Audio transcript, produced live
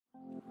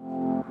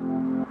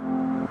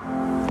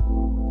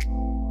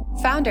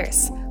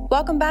Founders,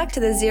 welcome back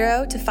to the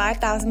 0 to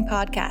 5,000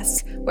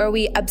 podcast, where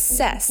we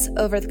obsess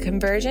over the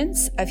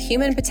convergence of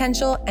human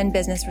potential and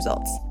business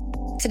results.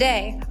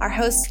 Today, our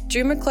hosts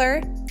Drew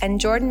McClure and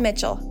Jordan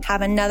Mitchell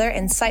have another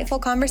insightful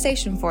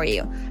conversation for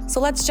you. So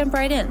let's jump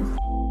right in.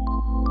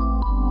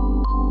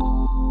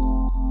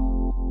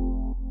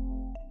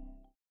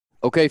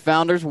 Okay,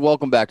 founders,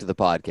 welcome back to the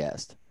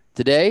podcast.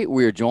 Today,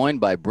 we are joined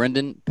by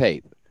Brendan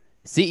Pape,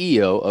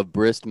 CEO of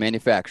Brist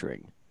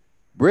Manufacturing.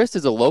 Brist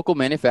is a local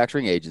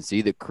manufacturing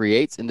agency that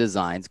creates and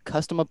designs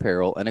custom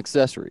apparel and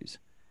accessories.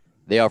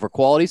 They offer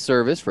quality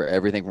service for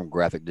everything from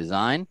graphic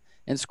design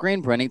and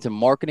screen printing to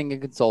marketing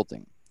and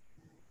consulting.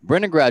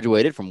 Brendan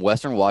graduated from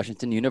Western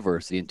Washington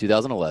University in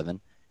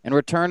 2011 and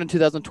returned in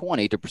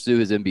 2020 to pursue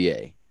his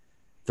MBA.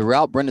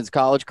 Throughout Brendan's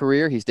college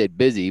career, he stayed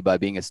busy by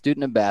being a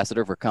student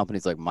ambassador for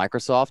companies like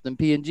Microsoft and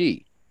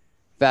P&G.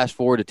 Fast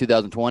forward to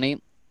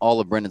 2020, all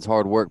of Brendan's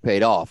hard work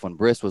paid off when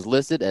Brist was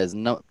listed as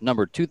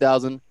number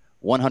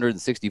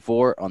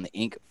 2,164 on the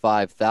Inc.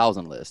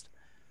 5000 list.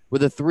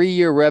 With a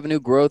 3-year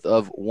revenue growth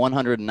of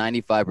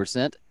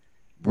 195%,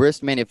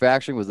 Brist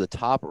Manufacturing was the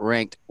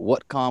top-ranked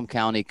Whatcom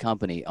County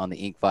company on the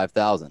Inc.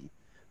 5000,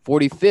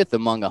 45th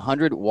among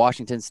 100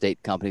 Washington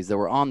state companies that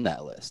were on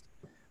that list.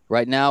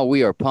 Right now,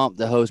 we are pumped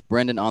to host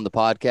Brendan on the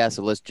podcast,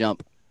 so let's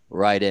jump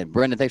right in.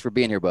 Brendan, thanks for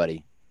being here,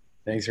 buddy.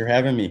 Thanks for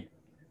having me.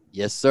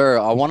 Yes, sir.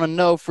 I want to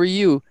know for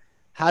you,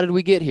 how did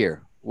we get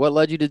here? What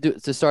led you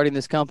to starting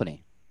this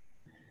company?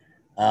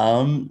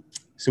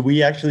 So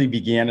we actually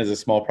began as a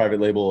small private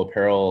label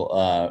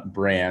apparel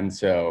brand.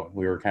 So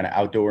we were kind of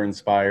outdoor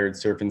inspired,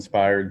 surf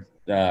inspired,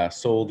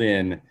 sold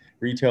in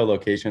retail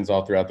locations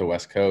all throughout the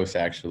West Coast,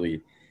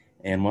 actually.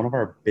 And one of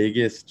our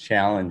biggest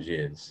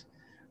challenges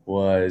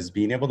was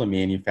being able to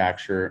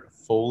manufacture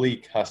fully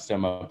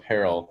custom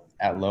apparel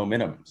at low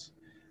minimums.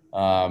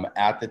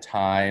 At the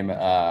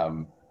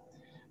time,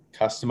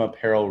 custom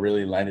apparel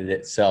really lended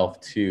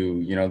itself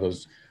to,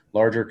 those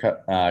larger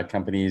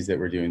companies that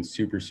were doing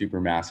super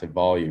massive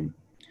volume.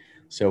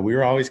 So we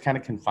were always kind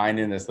of confined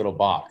in this little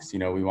box.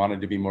 We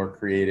wanted to be more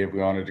creative. We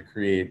wanted to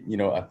create,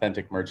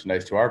 authentic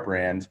merchandise to our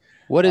brand.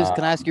 Can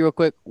I ask you real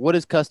quick, what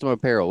is custom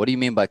apparel? What do you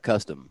mean by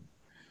custom?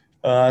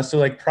 So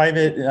like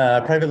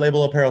private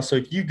label apparel. So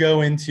if you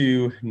go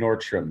into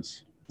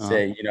Nordstrom's,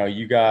 say,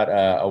 you got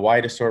a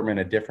wide assortment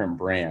of different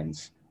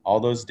brands. All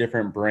those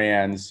different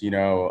brands,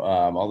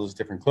 all those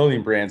different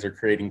clothing brands are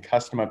creating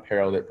custom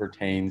apparel that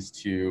pertains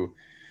to,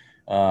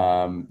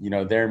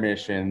 their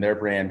mission, their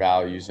brand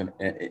values,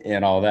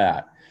 and all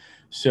that.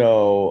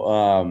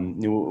 So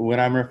when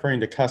I'm referring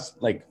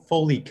to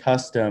fully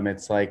custom,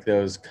 it's like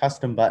those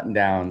custom button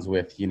downs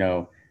with,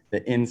 the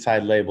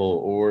inside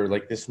label, or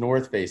like this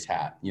North Face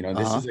hat.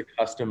 This is a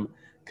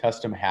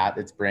custom hat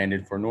that's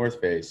branded for North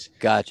Face.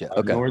 Gotcha.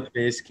 Okay. North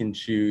Face can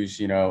choose,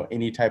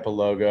 any type of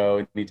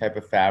logo, any type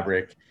of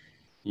fabric.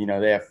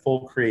 They have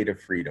full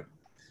creative freedom.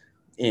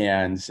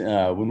 And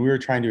when we were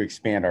trying to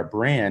expand our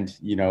brand,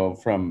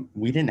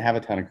 we didn't have a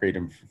ton of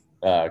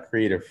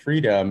creative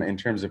freedom in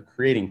terms of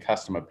creating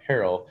custom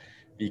apparel,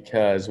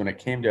 because when it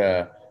came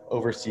to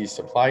overseas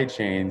supply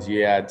chains,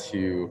 you had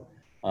to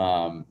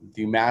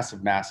do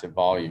massive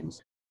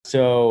volumes.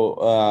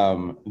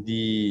 So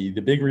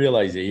the big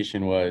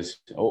realization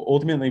was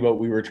ultimately what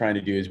we were trying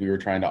to do is we were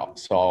trying to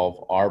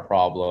solve our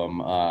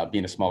problem.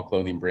 Being a small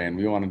clothing brand,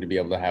 we wanted to be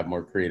able to have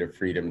more creative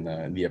freedom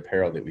in the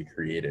apparel that we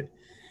created.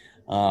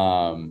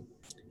 So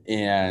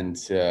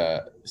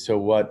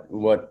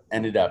what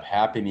ended up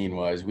happening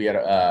was we had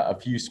a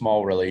few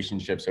small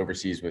relationships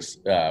overseas with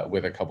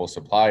a couple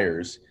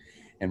suppliers,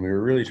 and we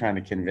were really trying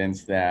to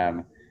convince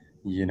them,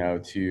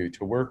 to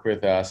work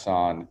with us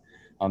on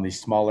these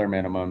smaller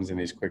minimums and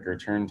these quicker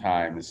turn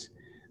times,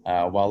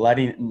 while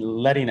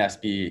letting us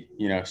be,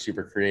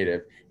 super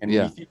creative. And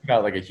when you think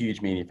about like a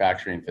huge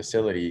manufacturing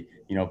facility,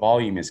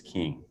 volume is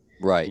king.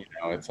 Right.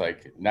 It's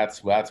like,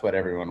 that's what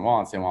everyone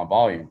wants. They want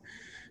volume.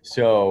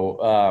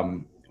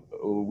 So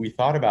we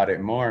thought about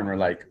it more, and we're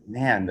like,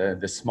 man,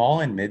 the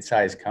small and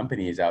mid-sized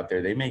companies out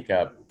there, they make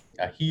up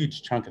a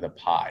huge chunk of the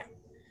pie.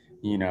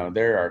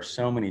 There are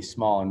so many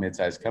small and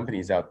mid-sized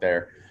companies out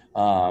there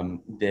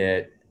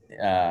that,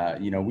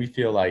 we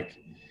feel like,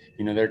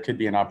 there could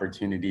be an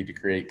opportunity to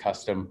create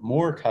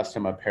more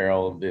custom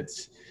apparel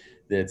that's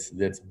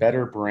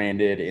better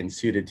branded and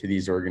suited to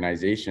these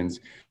organizations.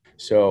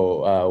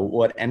 So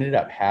what ended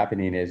up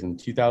happening is in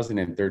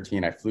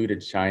 2013, I flew to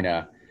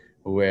China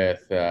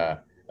with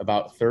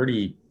about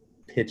 30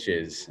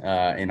 pitches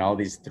in all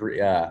these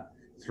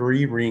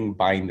three ring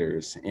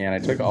binders. And I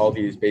took all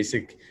these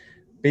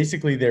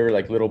basically they were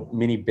like little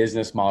mini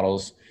business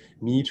models,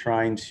 me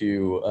trying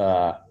to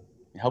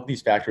help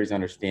these factories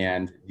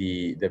understand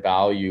the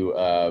value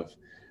of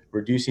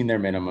reducing their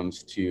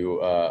minimums to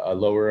a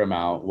lower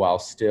amount while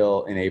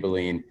still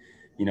enabling,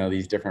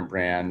 these different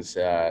brands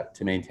to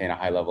maintain a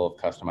high level of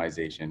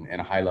customization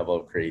and a high level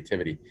of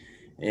creativity.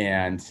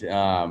 And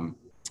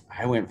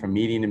I went from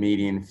meeting to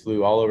meeting,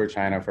 flew all over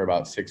China for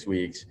about 6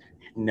 weeks,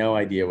 had no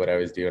idea what I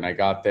was doing. I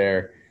got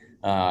there,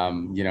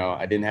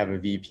 I didn't have a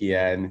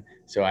VPN,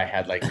 so I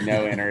had like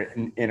no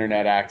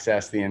internet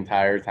access the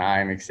entire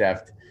time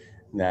except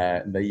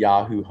the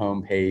Yahoo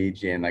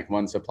homepage. And like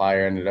one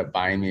supplier ended up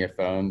buying me a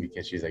phone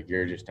because she's like,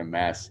 "You're just a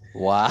mess."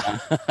 Wow.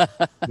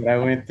 But I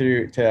went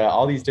through to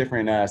all these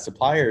different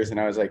suppliers, and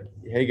I was like,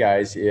 "Hey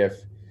guys,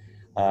 if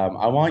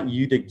I want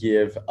you to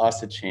give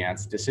us a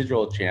chance,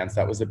 Decidual Chance,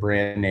 that was the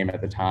brand name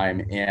at the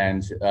time,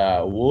 and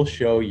we'll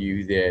show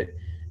you that,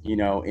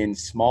 in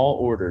small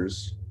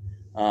orders,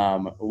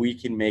 we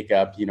can make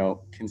up,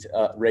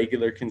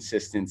 regular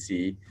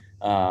consistency,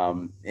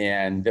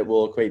 and that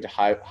will equate to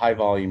high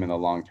volume in the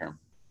long term."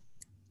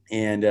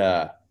 And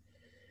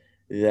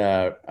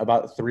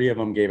about three of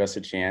them gave us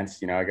a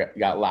chance. I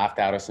got laughed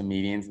out of some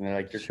meetings, and they're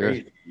like, "You're Sure.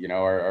 crazy.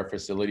 Our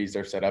facilities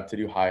are set up to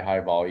do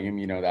high volume.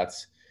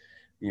 That's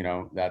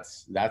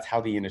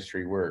how the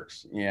industry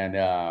works."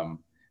 And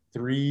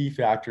three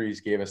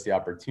factories gave us the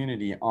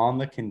opportunity on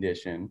the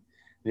condition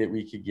that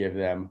we could give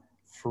them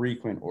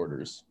frequent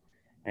orders.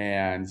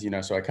 And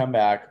so I come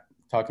back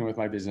talking with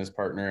my business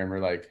partner, and we're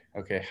like,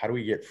 okay, how do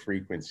we get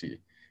frequency?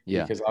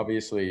 Yeah. Because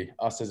obviously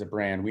us as a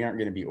brand, we aren't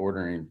going to be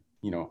ordering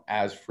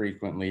as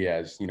frequently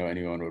as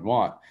anyone would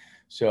want.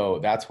 So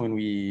that's when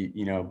we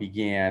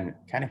began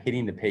kind of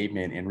hitting the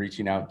pavement and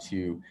reaching out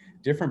to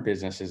different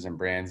businesses and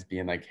brands,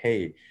 being like,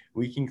 hey,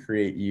 we can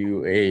create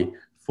you a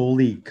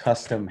fully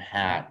custom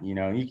hat.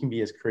 You can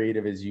be as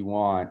creative as you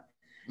want.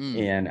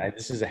 And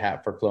this is a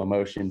hat for Flow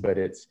Motion, but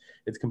it's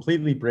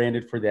completely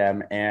branded for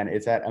them, and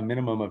it's at a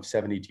minimum of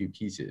 72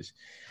 pieces.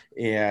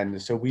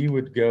 And so we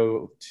would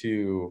go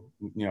to,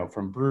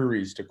 from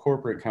breweries to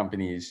corporate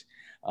companies,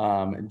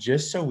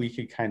 just so we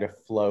could kind of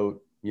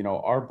float,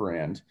 our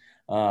brand,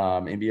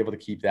 and be able to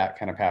keep that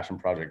kind of passion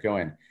project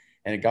going.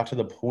 And it got to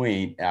the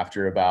point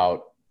after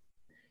about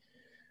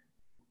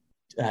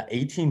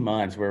 18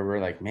 months where we're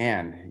like,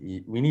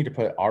 man, we need to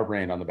put our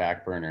brand on the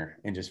back burner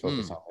and just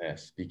focus on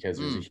this, because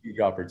there's a huge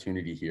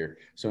opportunity here.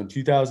 So in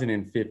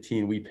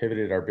 2015, we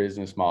pivoted our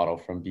business model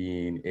from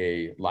being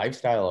a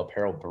lifestyle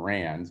apparel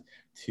brand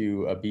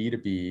to a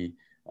B2B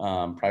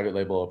private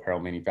label apparel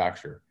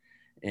manufacturer.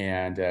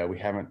 And we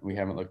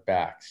haven't looked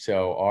back.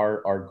 So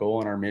our goal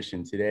and our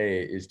mission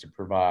today is to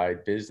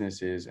provide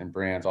businesses and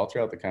brands all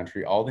throughout the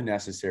country all the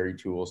necessary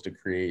tools to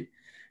create,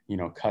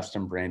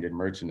 custom branded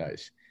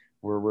merchandise.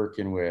 We're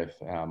working with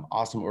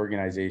awesome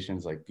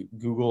organizations like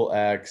Google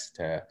X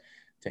to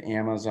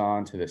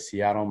Amazon to the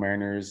Seattle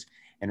Mariners,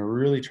 and we're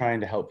really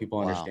trying to help people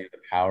understand the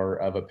power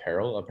of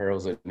apparel. Apparel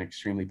is an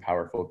extremely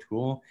powerful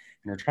tool,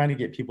 and we're trying to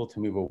get people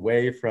to move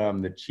away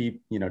from the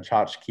cheap,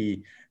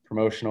 tchotchke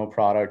promotional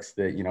products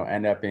that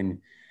end up in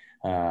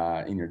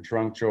your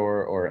trunk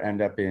drawer or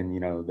end up in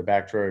the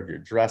back drawer of your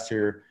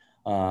dresser.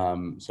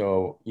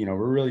 So we're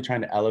really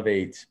trying to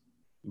elevate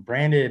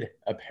branded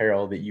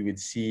apparel that you would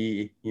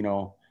see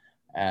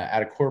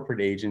at a corporate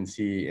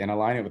agency and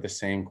align it with the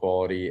same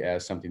quality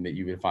as something that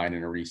you would find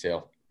in a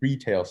retail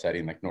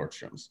setting like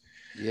Nordstrom's.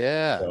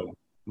 Yeah. So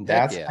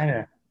that's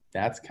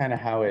kind of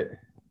how it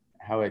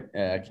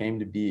came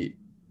to be.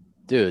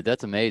 Dude,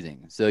 that's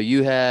amazing. So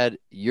you had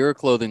your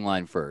clothing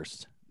line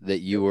first that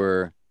you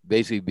were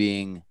basically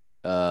being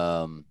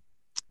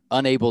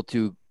unable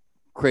to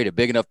create a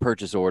big enough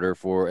purchase order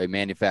for a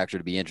manufacturer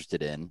to be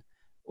interested in,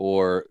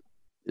 or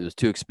it was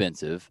too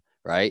expensive,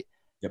 right?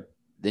 Yep.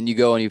 Then you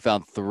go and you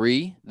found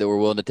three that were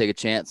willing to take a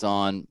chance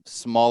on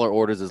smaller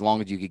orders as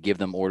long as you could give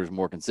them orders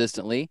more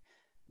consistently.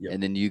 Yep.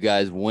 And then you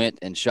guys went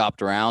and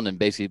shopped around and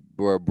basically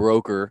were a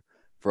broker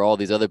for all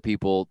these other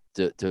people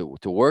to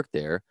work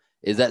there.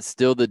 Is that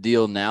still the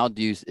deal now?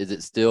 Is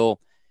it still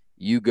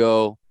you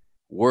go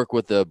work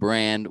with a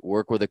brand,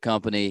 work with a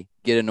company,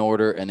 get an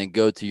order, and then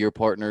go to your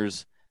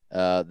partners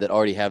that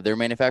already have their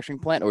manufacturing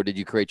plant, or did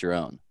you create your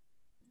own?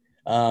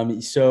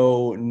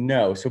 So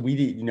no, so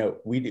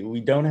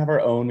we don't have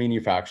our own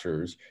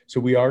manufacturers.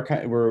 So we are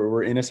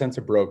we're in a sense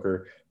a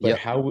broker, but Yep.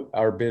 How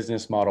our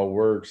business model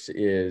works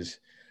is,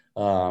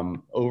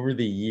 over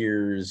the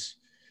years,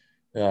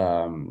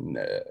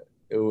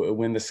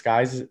 when the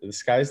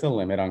sky's the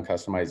limit on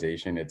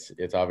customization,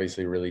 it's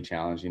obviously really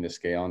challenging to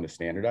scale and to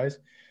standardize.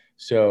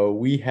 So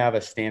we have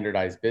a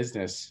standardized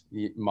business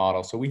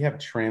model. So we have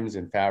trims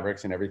and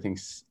fabrics and everything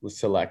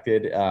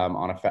selected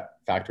on a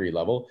factory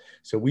level.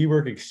 So we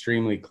work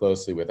extremely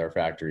closely with our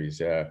factories.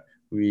 Prior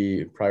to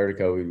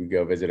COVID, we would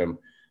go visit them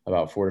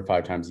about 4 to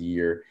 5 times a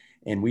year.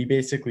 And we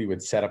basically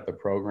would set up the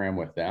program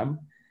with them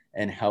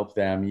and help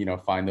them,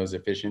 find those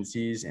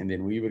efficiencies. And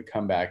then we would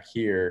come back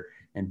here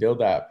and build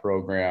that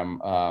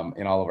program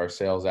in all of our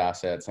sales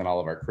assets and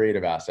all of our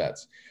creative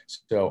assets.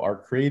 So our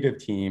creative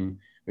team,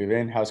 we have an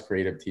in-house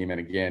creative team. And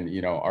again,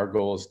 our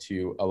goal is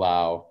to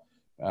allow,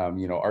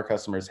 our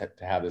customers to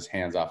have this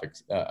hands-off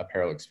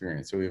apparel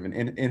experience. So we have an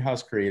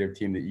in-house creative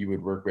team that you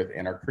would work with.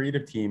 And our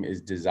creative team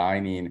is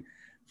designing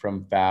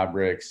from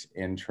fabrics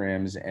and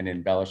trims and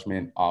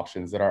embellishment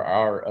options that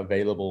are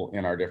available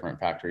in our different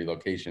factory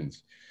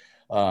locations.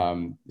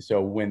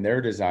 So when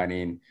they're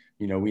designing,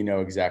 we know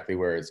exactly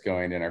where it's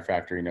going, and our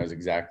factory knows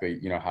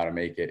exactly, how to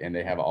make it, and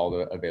they have all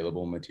the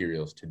available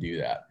materials to do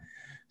that.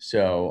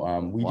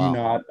 So we do Wow.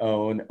 not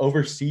own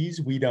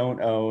overseas. We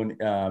don't own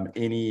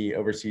any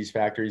overseas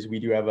factories. We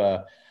do have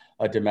a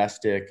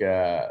domestic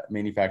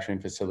manufacturing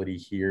facility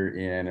here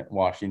in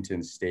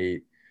Washington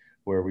State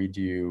where we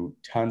do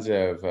tons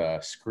of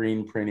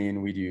screen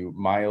printing. We do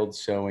mild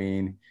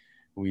sewing.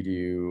 We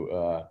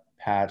do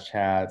patch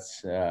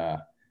hats,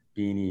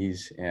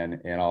 beanies,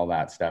 and all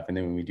that stuff. And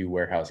then we do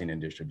warehousing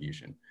and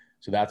distribution.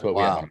 So that's what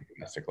we have on Wow. a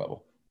domestic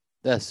level.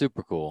 That's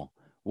super cool.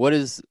 What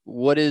is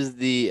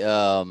the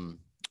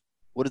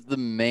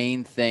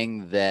main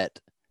thing that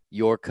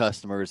your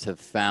customers have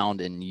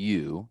found in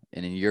you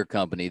and in your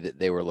company that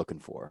they were looking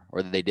for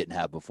or that they didn't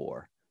have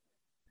before?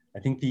 I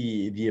think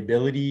the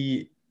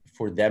ability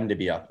for them to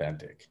be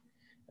authentic,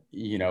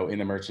 in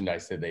the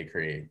merchandise that they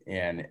create,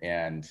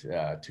 and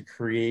to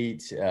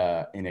create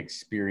an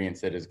experience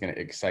that is going to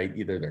excite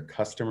either their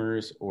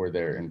customers or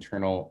their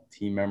internal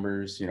team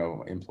members,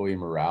 employee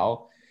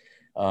morale.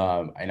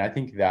 And I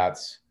think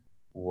that's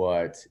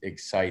what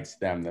excites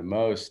them the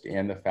most,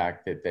 and the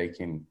fact that they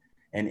can,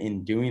 and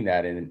in doing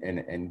that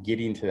and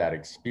getting to that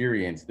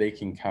experience, they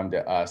can come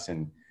to us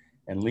and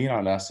lean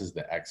on us as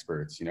the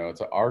experts.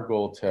 It's our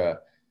goal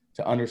to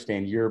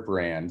understand your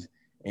brand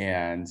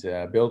and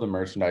build a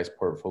merchandise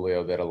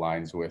portfolio that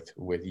aligns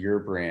with your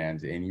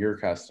brand and your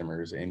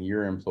customers and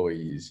your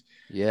employees.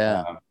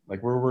 Yeah.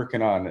 Like we're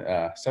working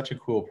on such a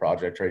cool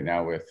project right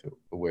now with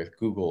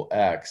Google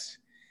X,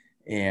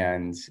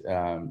 and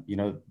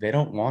they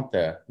don't want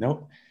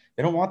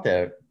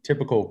the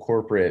typical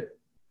corporate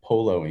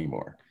polo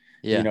anymore.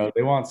 Yeah.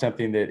 They want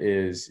something that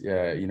is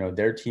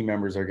their team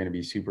members are going to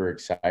be super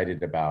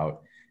excited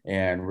about,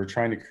 and we're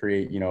trying to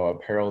create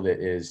apparel that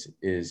is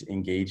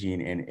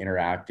engaging and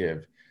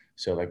interactive.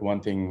 So like one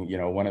thing,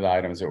 one of the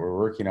items that we're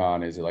working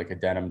on is like a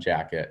denim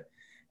jacket.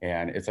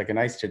 And it's like a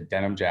nice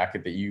denim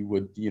jacket that you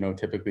would,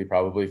 typically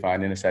probably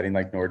find in a setting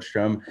like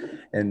Nordstrom.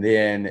 And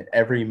then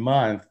every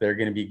month they're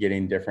going to be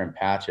getting different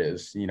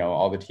patches,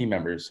 all the team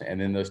members. And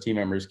then those team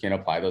members can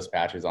apply those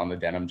patches on the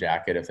denim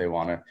jacket if they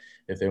want to.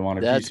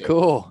 That's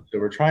cool. So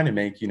we're trying to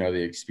make,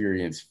 the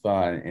experience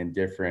fun and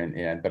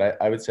different. But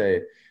I would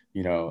say,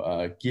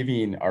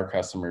 giving our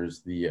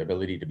customers the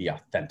ability to be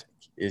authentic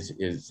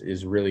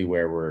is really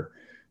where we're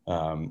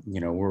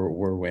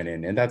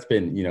winning. And that's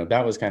been,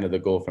 that was kind of the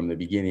goal from the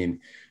beginning,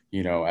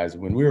 as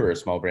when we were a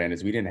small brand,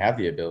 is we didn't have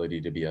the ability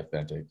to be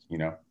authentic,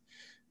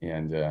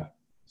 and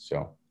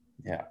so,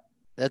 yeah.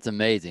 That's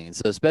amazing. And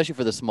so especially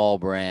for the small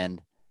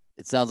brand,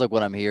 it sounds like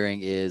what I'm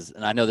hearing is,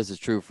 and I know this is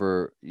true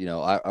for,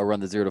 I run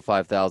the 0 to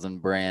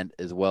 5,000 brand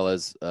as well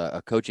as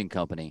a coaching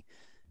company.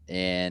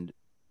 And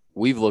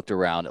we've looked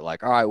around at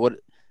like, all right, what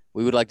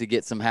we would like to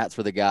get some hats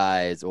for the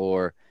guys,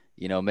 or,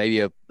 maybe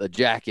a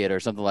jacket or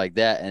something like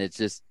that. And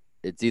it's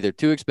either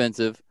too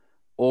expensive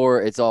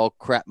or it's all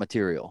crap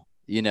material,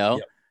 Yep.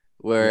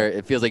 where Yep.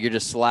 it feels like you're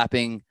just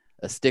slapping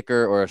a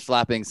sticker or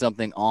slapping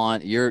something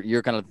on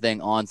your kind of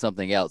thing on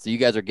something else. So you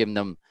guys are giving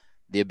them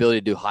the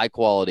ability to do high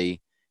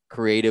quality,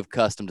 creative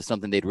custom to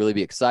something they'd really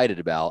be excited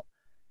about,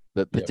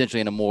 but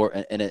potentially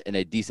in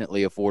a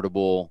decently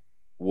affordable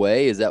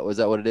way. Was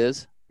that what it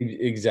is?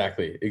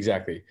 Exactly.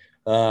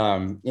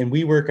 And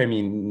we work,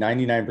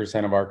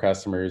 99% of our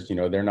customers,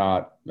 they're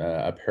not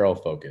apparel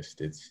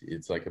focused.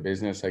 It's like a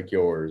business like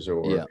yours,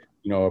 or, Yeah.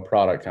 A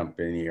product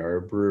company or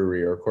a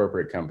brewery or a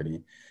corporate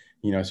company,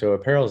 so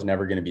apparel is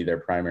never going to be their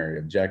primary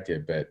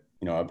objective, but,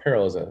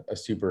 apparel is a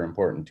super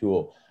important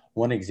tool.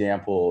 One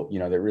example,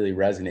 that really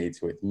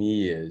resonates with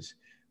me is,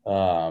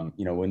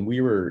 when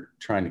we were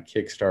trying to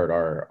kickstart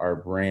our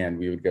brand,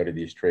 we would go to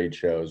these trade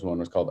shows. One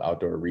was called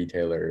Outdoor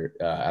Retailer.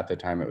 At the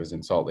time it was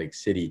in Salt Lake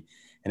City,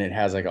 and it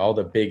has like all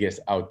the biggest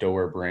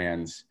outdoor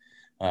brands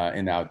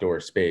in the outdoor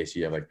space.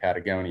 You have like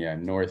Patagonia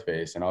and North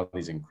Face and all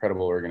these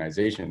incredible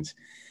organizations.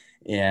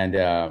 And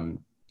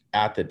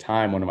at the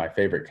time, one of my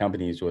favorite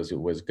companies was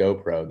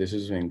GoPro. This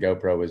was when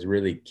GoPro was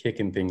really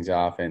kicking things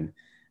off and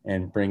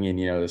bringing,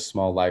 the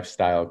small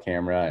lifestyle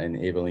camera,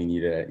 enabling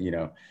you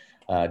to,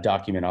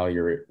 document all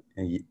your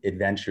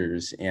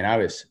adventures. And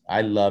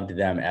I loved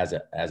them as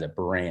a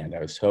brand. I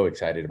was so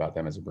excited about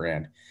them as a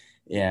brand.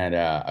 And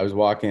I was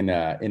walking in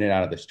and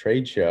out of this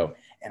trade show,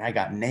 and I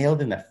got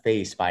nailed in the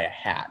face by a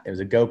hat. It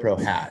was a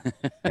GoPro hat.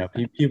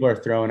 People are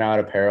throwing out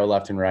apparel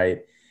left and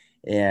right.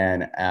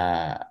 And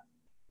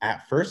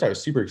at first I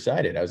was super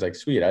excited. I was like,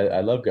 sweet,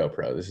 I love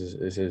GoPro.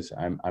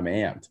 I'm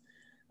amped.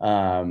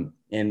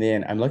 And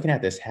then I'm looking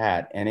at this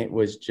hat, and it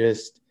was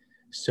just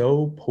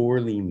so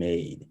poorly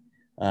made.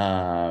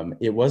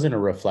 It wasn't a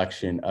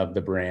reflection of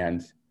the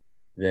brand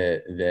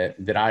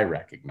that I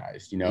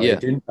recognized.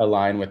 It didn't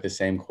align with the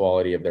same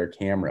quality of their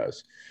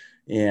cameras.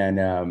 And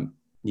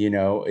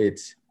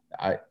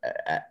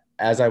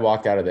as I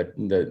walked out of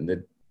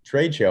the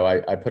trade show,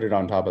 I put it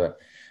on top of a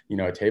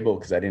table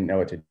because I didn't know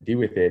what to do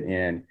with it.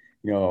 And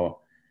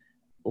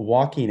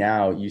walking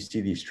out, you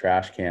see these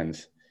trash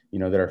cans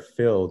that are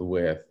filled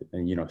with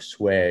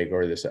swag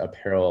or this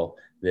apparel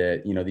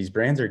that these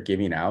brands are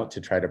giving out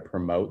to try to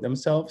promote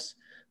themselves.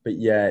 But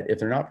yet, if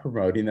they're not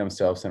promoting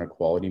themselves in a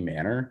quality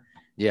manner,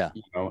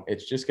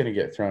 it's just going to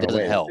get thrown away.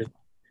 Doesn't help.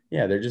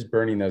 Yeah, they're just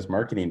burning those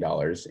marketing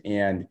dollars.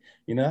 And,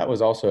 that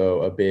was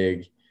also a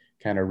big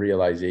kind of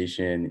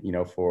realization,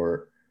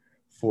 for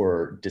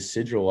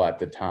Decidual at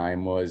the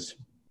time was,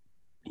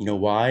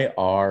 why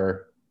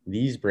are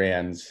these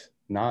brands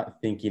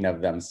not thinking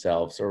of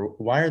themselves, or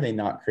why are they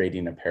not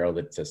creating apparel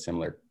that's a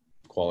similar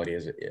quality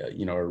as,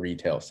 a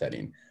retail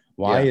setting?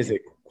 Why Yeah. is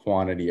it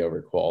quantity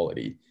over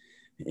quality?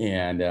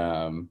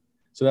 And,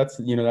 so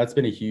that's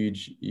been a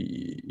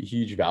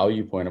huge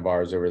value point of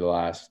ours over the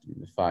last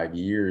 5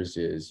 years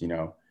is,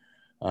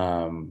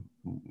 um,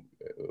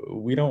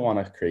 we don't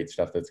want to create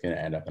stuff that's going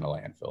to end up in a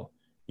landfill.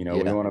 We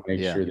want to make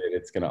Yeah. sure that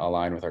it's going to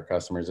align with our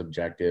customers'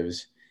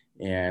 objectives,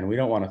 and we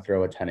don't want to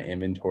throw a ton of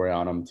inventory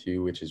on them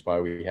too, which is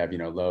why we have,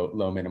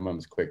 low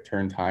minimums, quick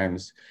turn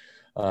times.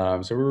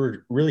 So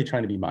we're really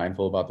trying to be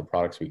mindful about the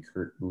products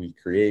we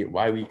create,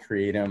 why we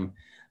create them.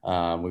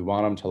 We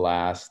want them to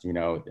last.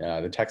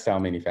 The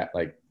textile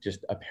like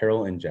just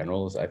apparel in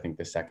general is, I think,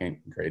 the second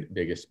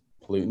biggest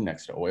pollutant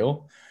next to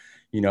oil.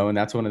 And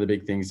that's one of the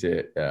big things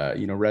that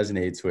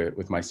resonates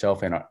with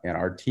myself and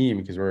our team,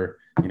 because we're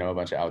a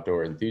bunch of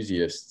outdoor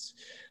enthusiasts.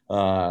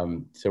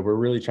 So we're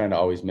really trying to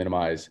always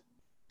minimize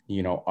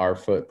our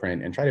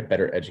footprint and try to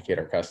better educate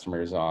our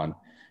customers on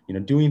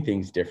doing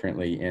things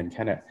differently, and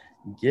kind of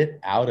get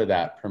out of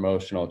that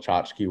promotional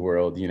tchotchke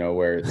world,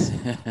 where it's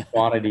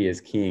quantity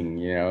is king.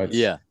 It's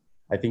Yeah.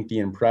 I think the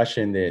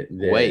impression that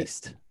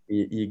Waste.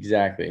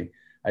 Exactly.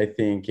 I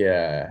think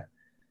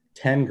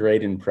 10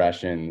 great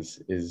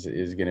impressions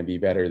is going to be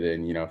better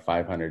than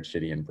 500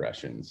 shitty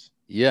impressions.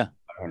 Yeah.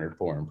 500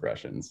 poor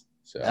impressions.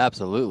 So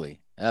Absolutely.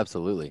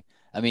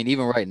 I mean,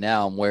 even right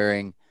now, I'm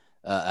wearing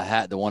a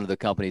hat that one of the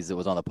companies that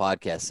was on the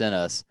podcast sent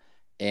us,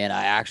 and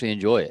I actually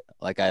enjoy it.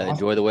 Like, I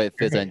enjoy the way it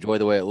fits. I enjoy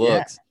the way it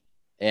looks,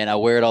 and I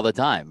wear it all the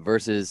time.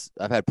 Versus,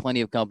 I've had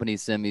plenty of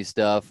companies send me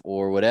stuff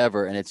or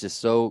whatever, and it's just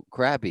so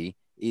crappy.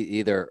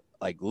 Either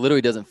like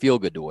literally doesn't feel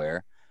good to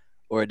wear,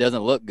 or it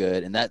doesn't look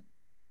good, and that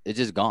it's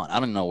just gone. I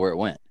don't know where it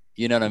went.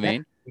 You know what I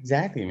mean?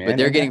 Exactly, man. But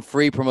they're getting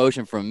free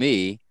promotion from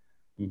me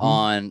Mm-hmm.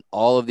 on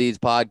all of these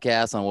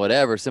podcasts, on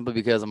whatever, simply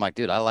because I'm like,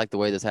 dude, I like the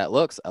way this hat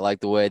looks. I like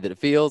the way that it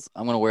feels.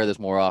 I'm going to wear this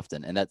more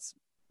often. And that's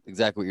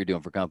exactly what you're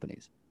doing for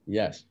companies.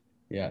 Yes.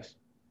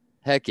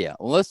 Heck yeah.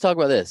 Well, let's talk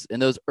about this.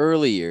 In those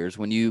early years,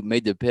 when you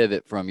made the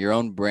pivot from your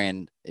own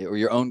brand or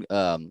your own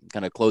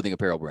kind of clothing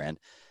apparel brand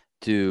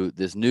to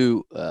this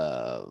new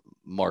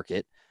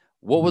market,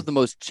 what was the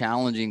most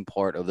challenging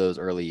part of those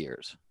early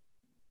years?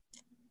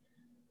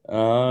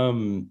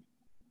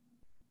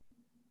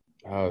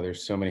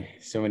 There's so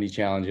many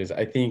challenges.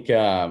 I think,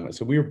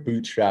 so we were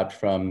bootstrapped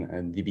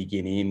from the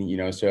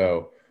beginning,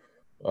 so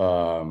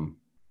there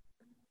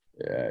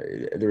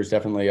was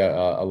definitely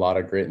a lot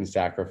of grit and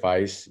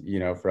sacrifice,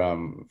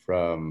 from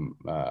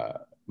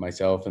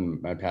myself and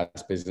my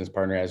past business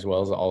partner, as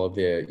well as all of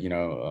the,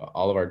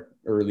 all of our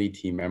early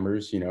team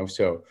members,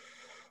 so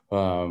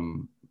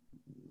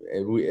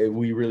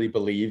we really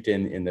believed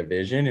in the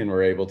vision, and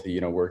were able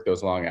to, work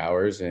those long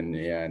hours, and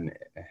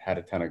had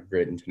a ton of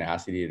grit and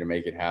tenacity to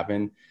make it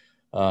happen.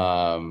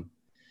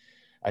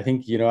 I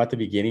think, at the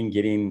beginning,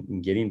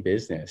 getting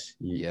business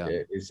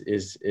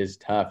is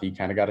tough. You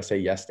kind of got to say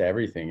yes to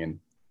everything.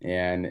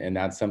 And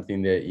that's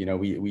something that,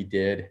 we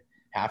did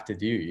have to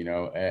do.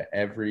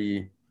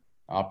 Every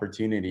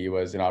opportunity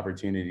was an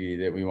opportunity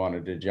that we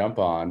wanted to jump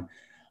on.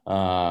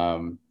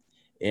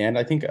 And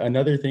I think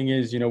another thing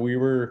is, we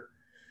were,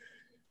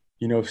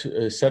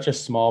 such a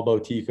small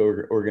boutique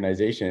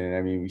organization. And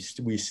I mean,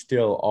 we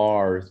still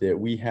are, that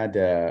we had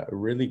to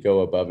really go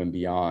above and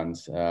beyond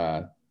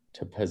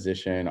to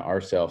position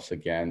ourselves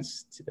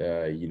against,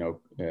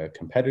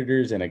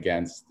 competitors, and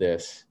against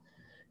this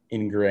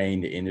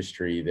ingrained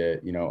industry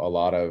that, a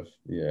lot of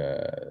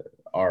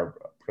our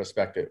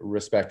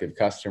respective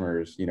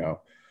customers,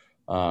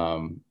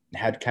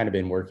 had kind of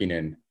been working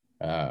in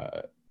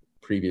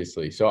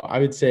previously. So I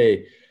would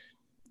say,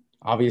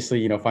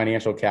 obviously,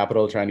 financial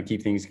capital, trying to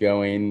keep things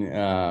going.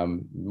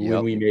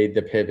 When we made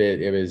the pivot,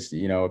 it was,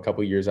 a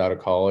couple of years out of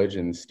college,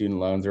 and student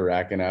loans are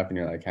racking up, and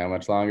you're like, how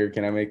much longer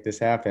can I make this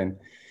happen?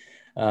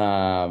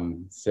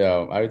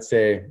 So I would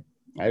say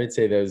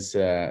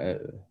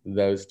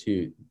those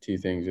two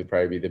things would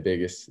probably be the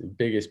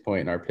biggest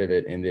point in our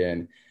pivot. And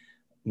then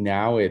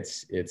now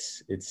it's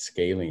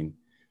scaling.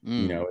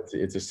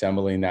 It's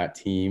assembling that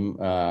team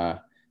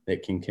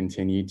that can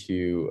continue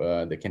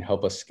to that can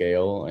help us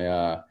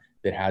scale,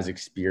 that has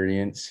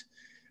experience.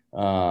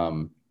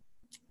 I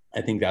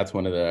think that's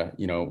one of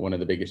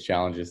the biggest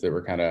challenges that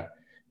we're kind of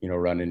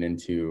running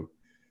into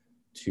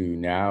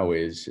now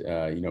is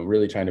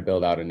really trying to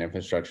build out an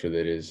infrastructure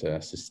that is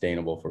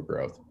sustainable for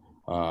growth.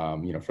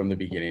 From the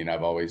beginning,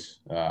 I've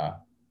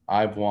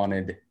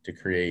wanted to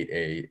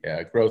create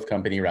a growth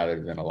company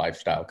rather than a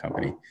lifestyle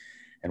company.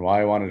 And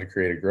why I wanted to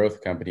create a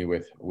growth company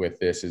with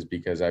this is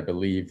because I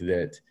believe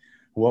that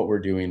what we're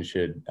doing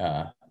should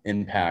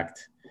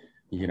impact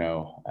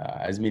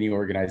as many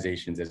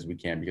organizations as we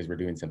can, because we're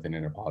doing something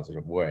in a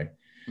positive way.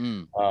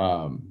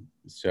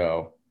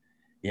 So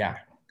yeah,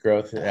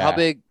 growth.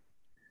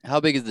 How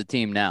big is the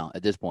team now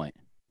at this point?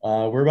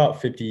 We're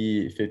about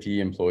 50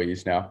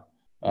 employees now.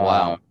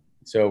 Wow.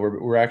 So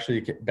we're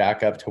actually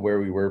back up to where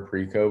we were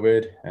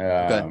pre-COVID.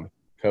 Okay.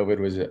 COVID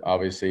was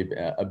obviously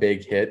a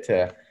big hit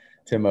to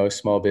most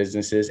small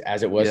businesses,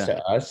 as it was Yeah.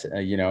 to us,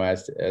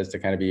 as to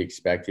kind of be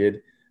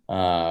expected.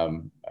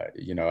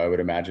 I would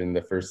imagine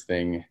the first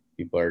thing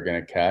people are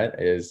going to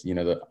cut is,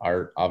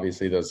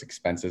 obviously those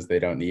expenses they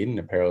don't need, and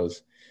apparel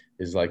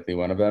is likely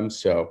one of them.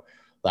 So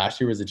last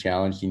year was a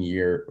challenging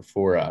year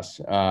for us.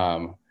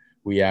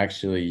 We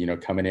actually,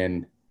 coming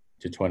in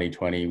to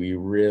 2020, we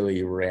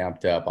really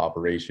ramped up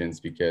operations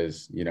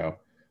because,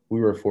 we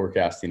were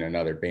forecasting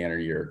another banner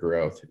year of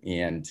growth,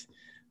 and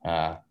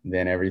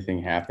then everything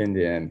happened,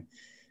 and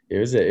it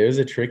was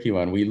a tricky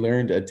one. We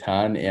learned a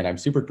ton, and I'm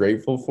super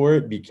grateful for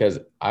it because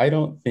I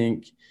don't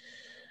think,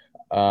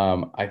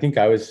 I think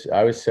I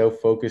was so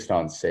focused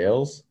on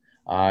sales.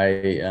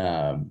 We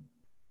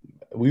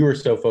were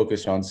so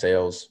focused on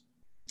sales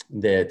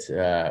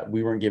that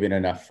we weren't giving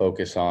enough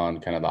focus on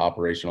kind of the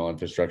operational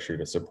infrastructure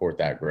to support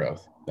that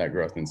growth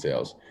in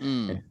sales.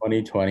 In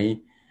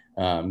 2020,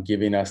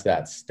 giving us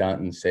that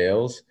stunt in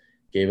sales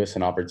gave us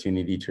an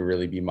opportunity to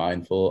really be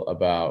mindful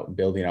about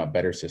building out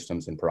better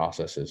systems and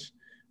processes,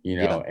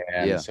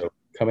 So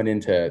coming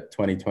into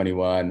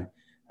 2021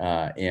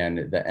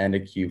 and the end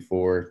of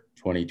Q4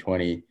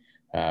 2020,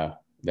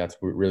 that's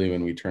really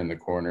when we turned the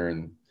corner,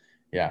 and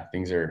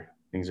things are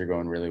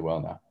going really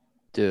well now.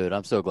 Dude,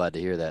 I'm so glad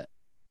to hear that.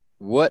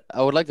 What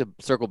I would like to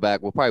circle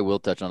back, we'll probably will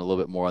touch on a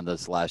little bit more on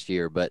this last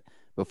year, but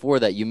before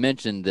that, you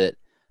mentioned that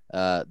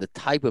the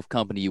type of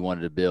company you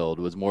wanted to build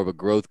was more of a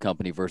growth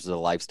company versus a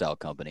lifestyle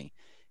company.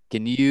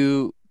 Can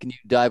you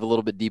dive a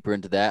little bit deeper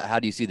into that? How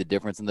do you see the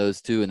difference in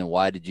those two, and then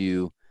why did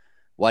you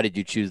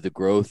choose the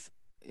growth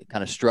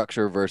kind of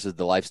structure versus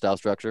the lifestyle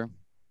structure?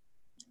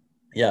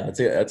 Yeah,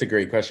 that's a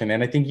great question,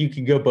 and I think you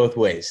could go both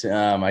ways.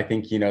 I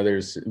think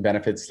there's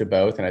benefits to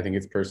both, and I think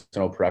it's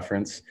personal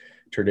preference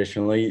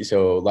traditionally.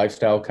 So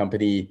lifestyle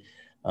company,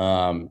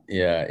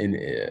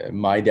 in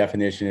my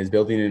definition, is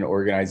building an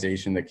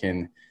organization that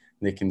can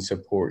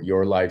support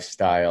your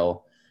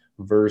lifestyle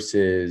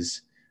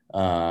versus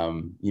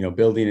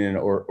building an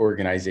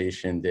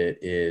organization that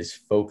is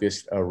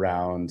focused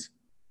around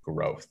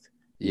growth.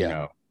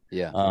 Yeah.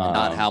 And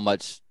not how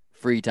much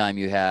free time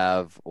you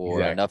have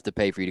or enough to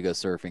pay for you to go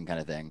surfing kind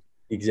of thing.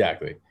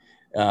 Exactly.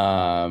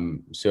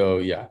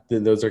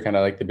 Those are kind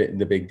of like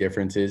the big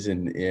differences,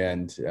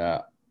 and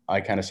I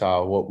kind of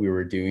saw what we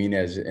were doing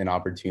as an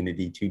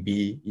opportunity to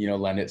be,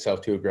 lend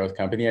itself to a growth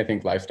company. I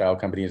think lifestyle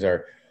companies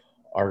are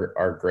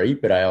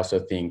great, but I also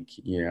think,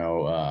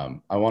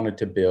 I wanted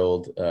to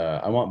build,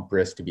 I want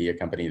Brist to be a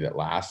company that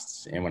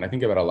lasts. And when I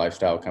think about a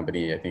lifestyle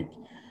company, I think,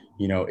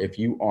 if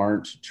you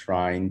aren't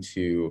trying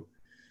to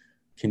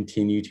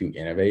continue to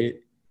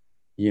innovate,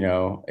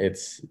 you're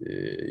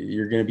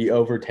going to be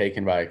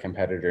overtaken by a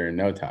competitor in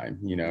no time.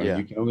 You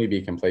can only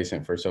be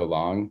complacent for so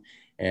long.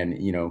 And,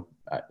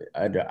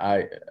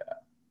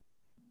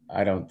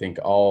 I don't think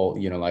all,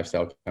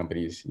 lifestyle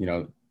companies,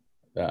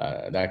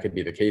 that could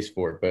be the case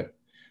for, but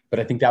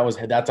I think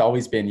that's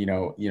always been,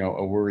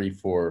 a worry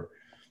for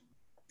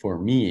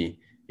me,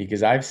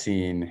 because I've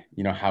seen,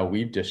 how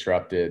we've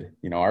disrupted,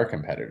 our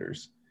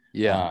competitors.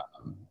 Yeah.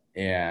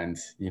 And,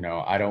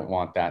 I don't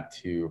want that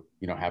to,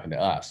 happen to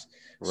us.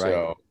 Right.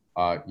 So,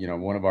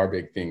 one of our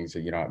big things,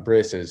 at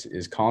Brist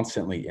is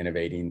constantly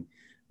innovating,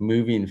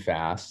 moving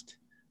fast.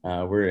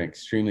 We're an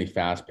extremely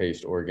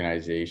fast-paced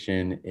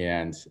organization,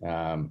 and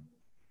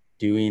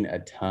doing a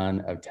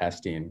ton of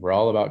testing. We're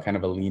all about kind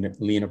of a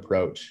lean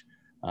approach.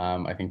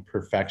 I think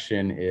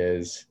perfection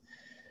is,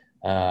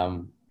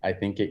 I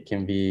think it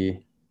can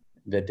be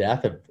the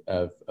death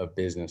of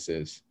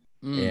businesses,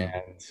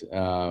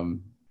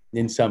 and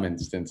in some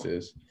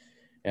instances.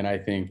 And I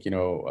think,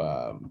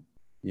 I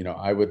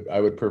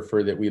would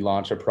prefer that we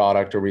launch a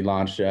product, or we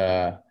launch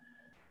a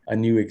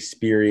new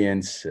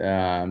experience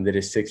that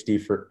is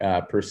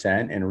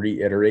 60% and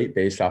reiterate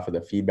based off of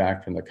the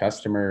feedback from the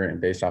customer and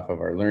based off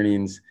of our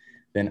learnings,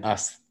 than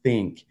us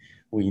think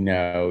we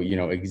know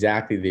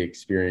exactly the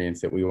experience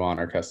that we want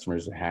our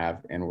customers to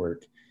have, and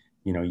work,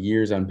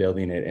 years on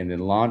building it, and then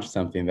launch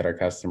something that our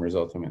customers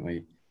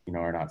ultimately,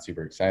 are not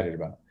super excited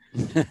about.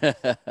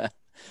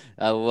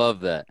 I love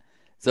that.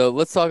 So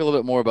let's talk a little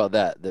bit more about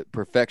that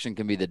perfection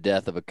can be the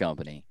death of a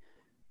company.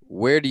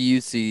 Where do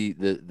you see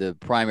the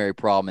primary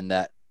problem in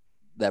that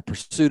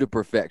pursuit of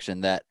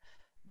perfection? Is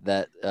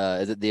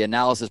it the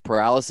analysis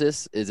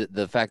paralysis? Is it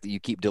the fact that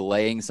you keep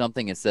delaying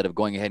something instead of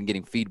going ahead and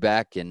getting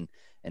feedback and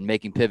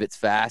making pivots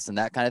fast and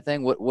that kind of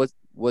thing? What's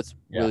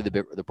really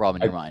the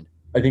problem in your mind?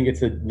 I think it's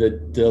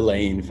the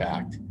delaying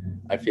fact.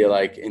 I feel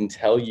like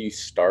until you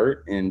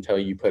start, until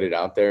you put it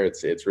out there,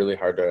 it's really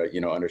hard to,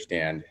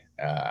 understand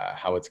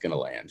how it's going to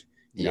land,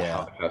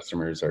 how the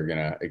customers are going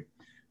to,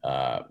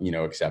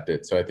 accept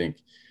it. So I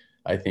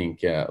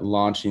think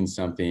launching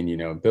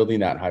something, building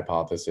that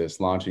hypothesis,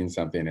 launching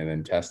something and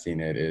then testing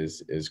it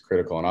is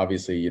critical. And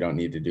obviously you don't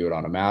need to do it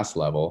on a mass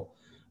level,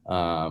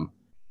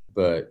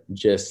 but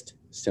just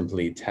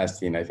simply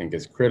testing, I think,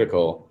 is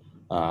critical.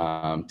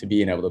 to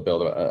being able to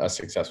build a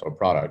successful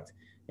product.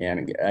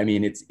 And I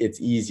mean,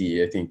 it's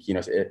easy. I think,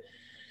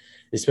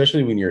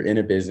 especially when you're in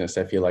a business,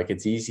 I feel like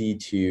it's easy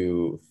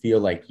to feel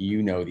like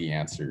you know the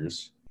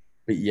answers,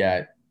 but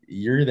yet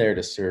you're there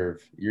to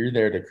serve, you're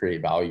there to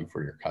create value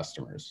for your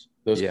customers.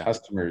 Those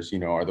customers,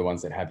 are the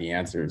ones that have the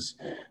answers.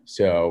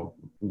 So,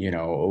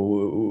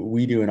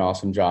 we do an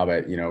awesome job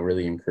at,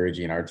 really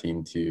encouraging our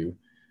team to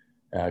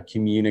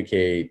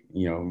communicate,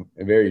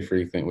 very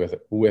frequently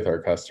with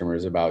our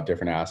customers about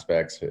different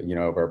aspects,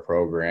 of our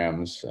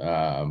programs,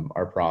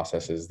 our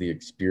processes, the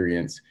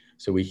experience,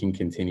 so we can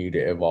continue to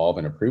evolve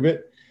and improve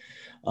it.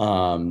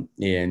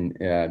 In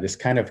this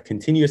kind of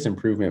continuous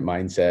improvement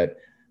mindset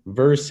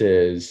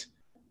versus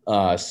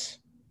us,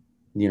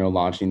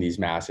 launching these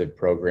massive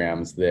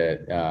programs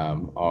that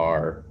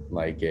are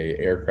like a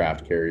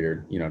aircraft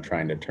carrier,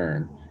 trying to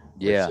turn.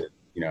 Yeah. Versus,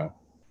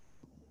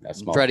 a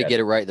small Try to get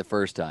it right the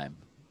first time.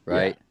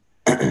 Right.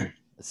 Yeah.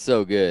 It's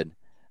so good.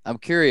 I'm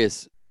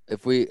curious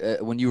if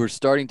when you were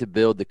starting to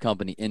build the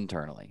company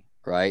internally,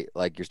 right?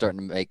 Like you're starting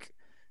to make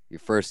your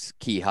first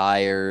key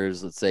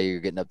hires, let's say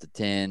you're getting up to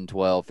 10,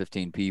 12,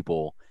 15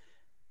 people.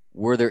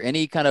 Were there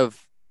any kind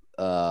of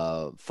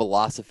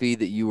philosophy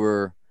that you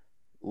were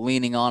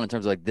leaning on in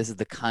terms of like, this is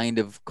the kind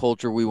of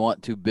culture we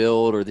want to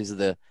build, or these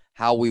are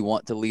how we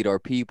want to lead our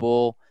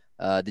people?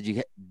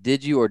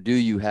 Did you or do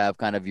you have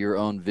kind of your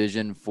own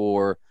vision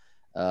for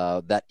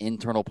that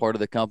internal part of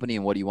the company,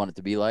 and what do you want it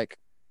to be like?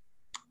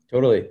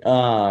 Totally.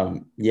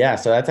 So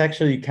that's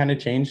actually kind of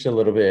changed a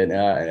little bit.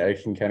 I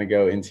can kind of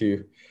go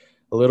into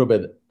a little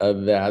bit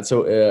of that.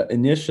 So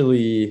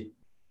initially,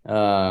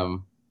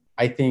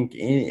 I think,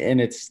 and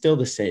it's still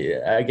the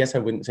same, I guess I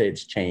wouldn't say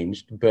it's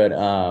changed, but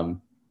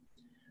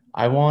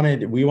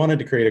we wanted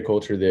to create a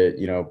culture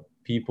that,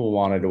 people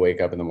wanted to wake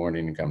up in the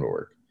morning and come to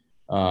work.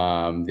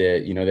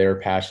 That, they were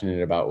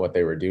passionate about what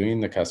they were doing,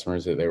 the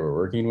customers that they were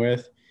working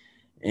with.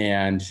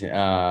 And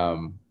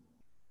on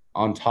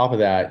top of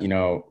that,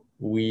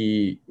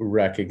 we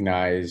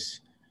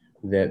recognize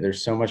that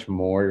there's so much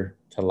more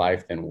to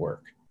life than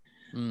work.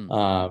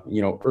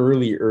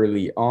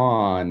 Early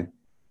on,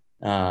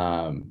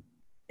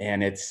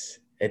 and it's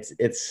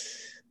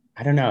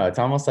I don't know, it's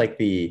almost like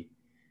the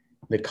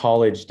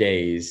college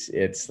days.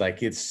 It's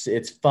like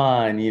it's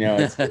fun,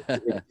 it's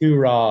too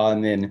raw,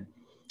 and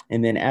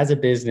then as a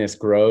business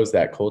grows,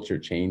 that culture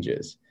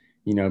changes,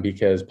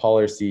 because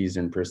policies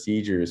and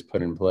procedures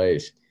put in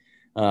place.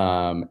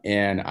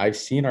 And I've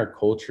seen our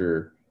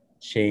culture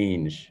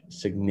change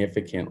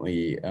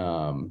significantly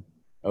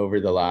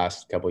over the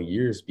last couple of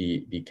years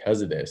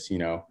because of this.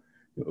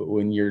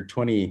 When you're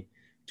 20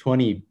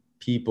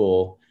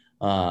 people,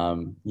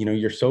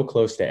 you're so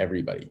close to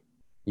everybody.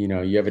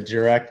 You have a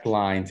direct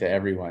line to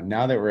everyone.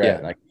 Now that we're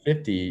at like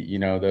 50,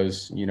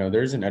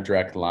 there isn't a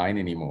direct line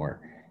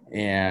anymore.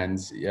 And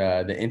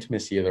the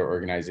intimacy of the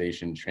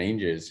organization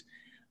changes.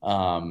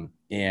 I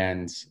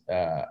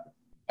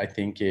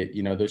think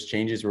those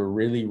changes were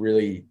really,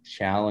 really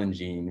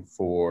challenging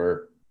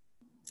for,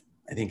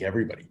 I think,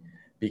 everybody,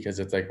 because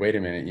it's like, wait a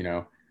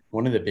minute,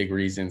 one of the big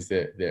reasons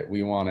that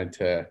we wanted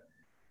to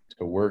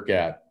work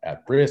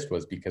at Brist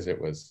was because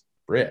it was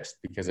Brist,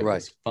 because it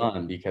was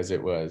fun, because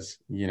it was,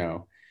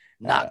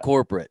 not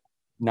corporate.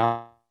 And,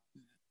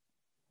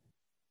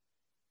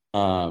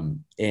 I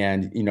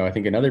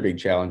think another big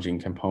challenging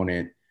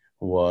component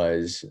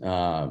was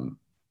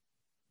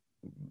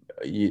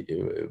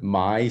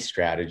my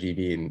strategy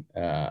being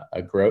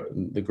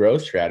the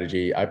growth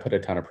strategy. I put a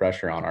ton of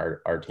pressure on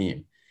our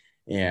team,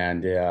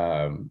 and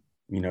to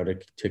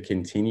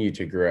continue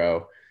to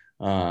grow.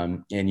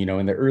 And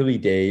in the early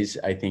days,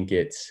 I think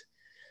it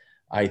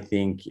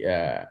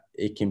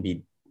can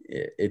be,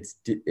 it's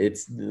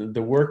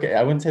the work.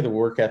 I wouldn't say the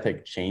work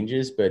ethic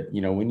changes, but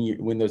when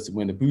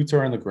the boots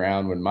are on the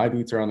ground, when my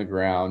boots are on the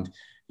ground,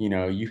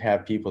 you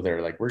have people that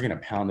are like, we're going to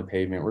pound the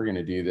pavement. We're going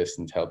to do this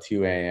until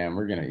 2 a.m.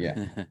 We're going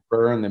to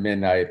burn the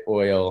midnight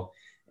oil.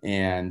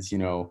 And,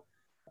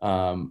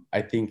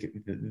 I think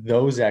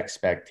those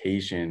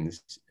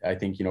expectations,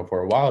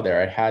 for a while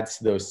there, I had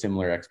those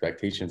similar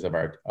expectations of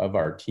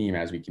our team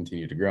as we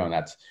continue to grow. And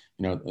that's,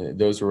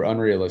 those were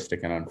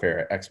unrealistic and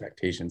unfair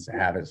expectations to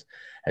have as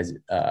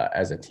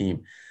a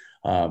team,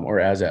 or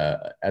as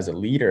a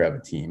leader of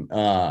a team.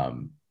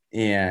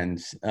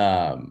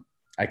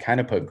 I kind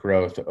of put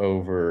growth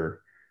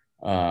over,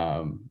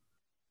 over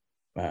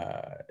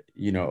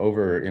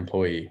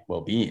employee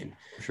well-being,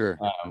 sure.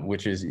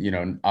 Which is,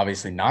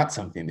 obviously not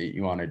something that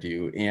you want to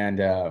do. And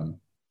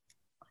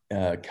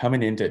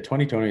coming into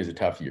 2020 is a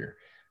tough year.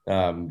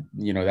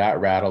 That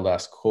rattled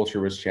us.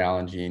 Culture was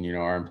challenging.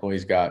 Our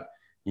employees got,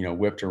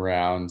 whipped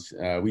around.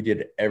 We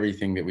did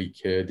everything that we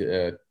could,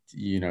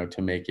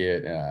 to make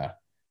it,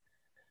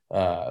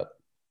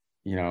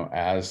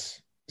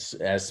 as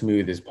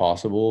smooth as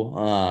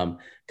possible.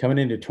 Coming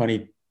into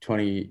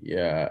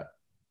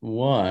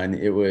 2021,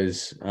 it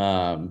was,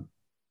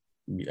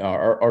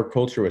 our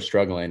culture was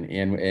struggling,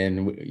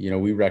 and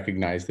we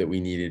recognized that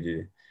we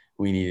needed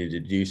to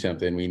do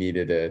something. We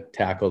needed to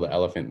tackle the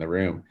elephant in the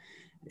room,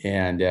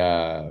 and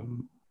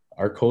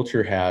our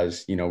culture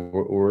has,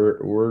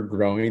 we're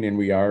growing and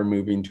we are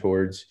moving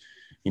towards,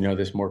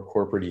 this more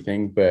corporate-y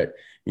thing, but,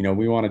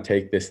 we want to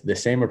take the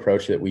same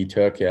approach that we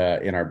took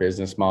in our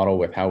business model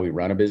with how we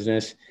run a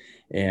business,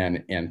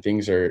 and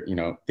things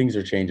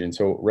are changing.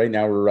 So right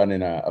now we're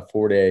running a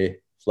 4-day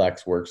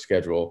flex work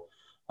schedule.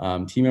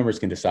 Team members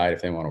can decide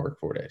if they want to work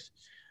 4 days,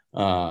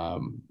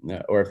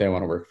 or if they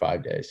want to work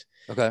 5 days.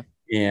 Okay.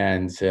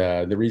 And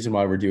the reason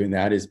why we're doing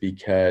that is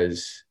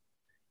because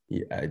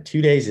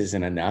 2 days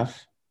isn't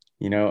enough.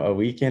 A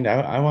weekend,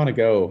 I want to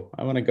go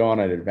on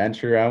an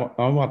adventure.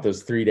 I want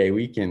those 3-day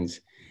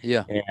weekends.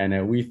 Yeah.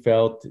 And we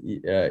felt,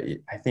 I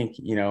think,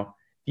 if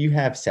you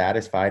have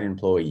satisfied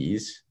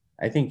employees,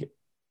 I think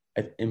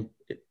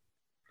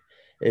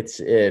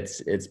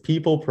it's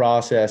people,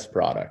 process,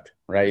 product,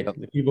 right? Yep.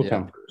 The people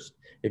come first.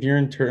 If your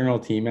internal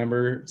team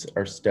members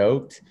are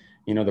stoked,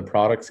 the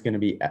product's going to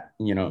be,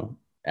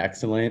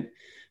 excellent.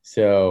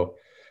 So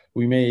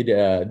we made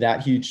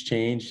that huge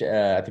change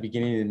at the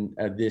beginning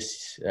of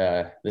this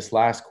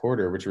last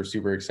quarter, which we're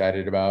super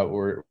excited about.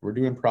 We're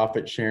doing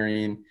profit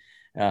sharing.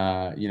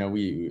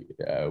 We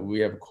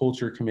have a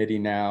culture committee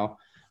now,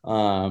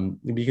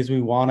 because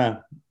we want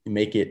to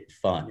make it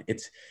fun.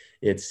 It's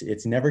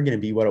never going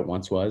to be what it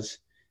once was,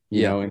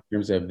 in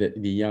terms of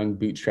the young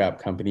bootstrap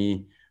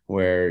company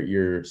where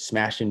you're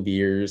smashing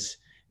beers,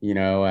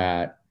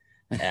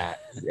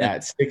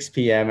 at 6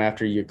 p.m.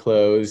 after you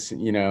close,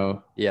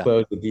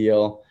 close the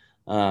deal.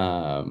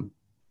 So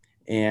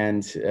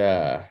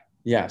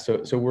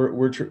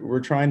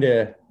we're trying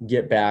to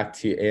get back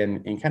to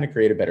and kind of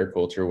create a better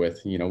culture with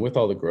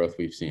all the growth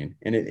we've seen,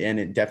 and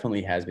it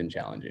definitely has been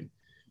challenging.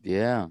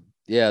 Yeah.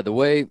 The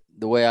way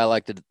I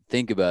like to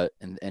think about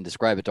it and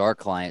describe it to our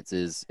clients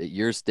is, at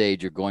your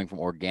stage, you're going from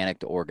organic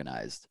to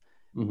organized,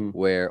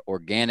 where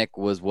organic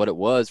was what it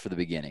was for the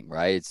beginning,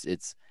 right?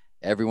 It's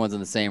everyone's in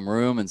the same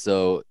room, and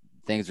so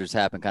things just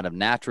happen kind of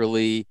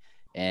naturally,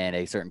 and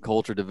a certain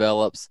culture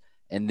develops.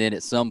 And then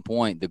at some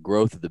point, the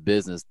growth of the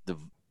business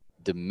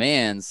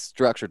demands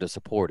structure to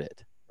support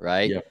it,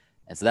 right? Yep.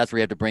 And so that's where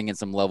you have to bring in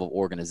some level of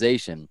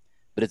organization.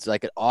 But it's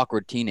like an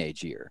awkward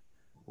teenage year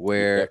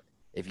where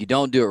if you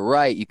don't do it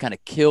right, you kind of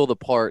kill the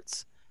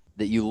parts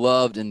that you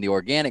loved in the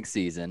organic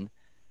season.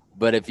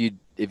 But if you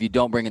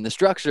don't bring in the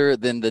structure,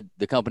 then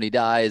the company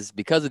dies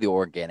because of the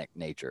organic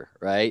nature,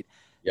 right?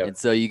 Yep. And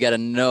so you got to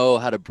know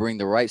how to bring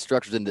the right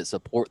structures in that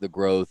support the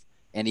growth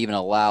and even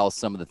allow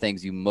some of the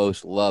things you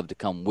most love to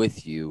come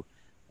with you,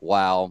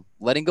 while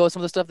letting go of some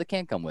of the stuff that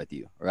can't come with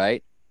you,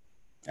 right?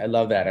 I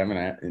love that.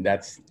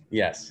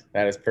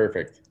 That is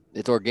perfect.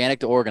 It's organic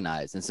to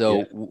organized. And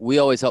so we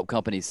always help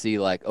companies see,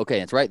 like,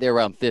 okay, it's right there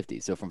around 50.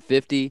 So from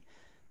 50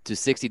 to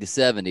 60 to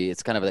 70,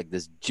 it's kind of like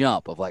this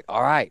jump of like,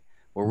 all right,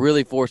 we're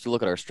really forced to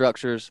look at our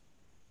structures,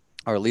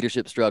 our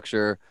leadership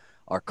structure,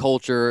 our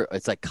culture.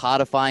 It's like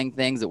codifying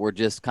things that we're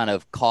just kind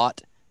of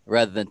caught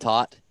rather than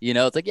taught.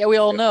 It's like, yeah, we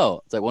all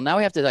know. It's like, well, now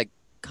we have to like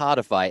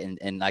codify it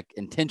and like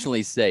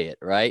intentionally say it,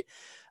 right?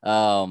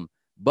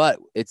 But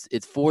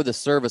it's for the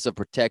service of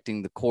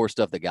protecting the core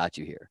stuff that got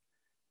you here,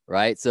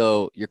 right?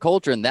 So your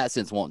culture in that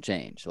sense won't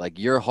change. Like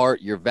your heart,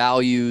 your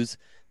values,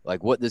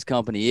 like what this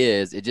company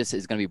is, it just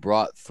is going to be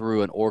brought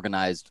through an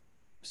organized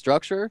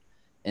structure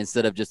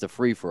instead of just a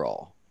free for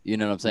all. You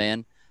know what I'm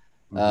saying?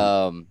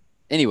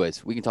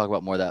 Anyways, we can talk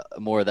about more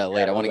of that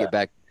later. I want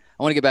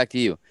to get back to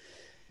you.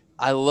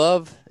 I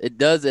love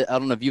it. I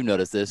don't know if you've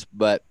noticed this,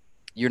 but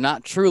you're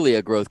not truly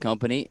a growth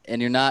company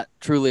and you're not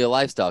truly a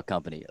lifestyle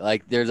company.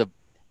 Like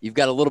you've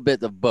got a little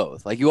bit of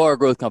both. Like you are a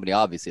growth company,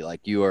 obviously,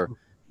 like you are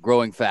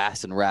growing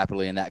fast and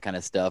rapidly and that kind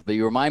of stuff. But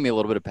you remind me a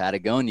little bit of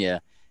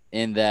Patagonia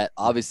in that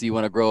obviously you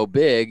want to grow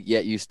big,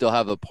 yet you still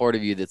have a part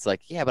of you that's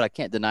like, yeah, but I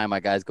can't deny my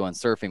guys going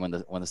surfing when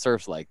the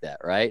surf's like that.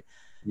 Right.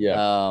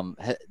 Yeah.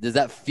 Does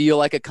that feel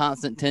like a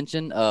constant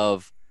tension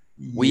of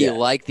we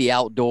like the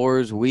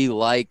outdoors, we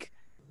like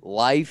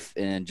life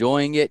and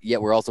enjoying it,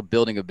 yet we're also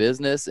building a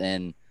business?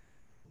 And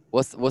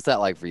what's that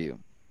like for you?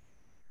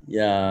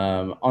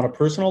 Yeah. On a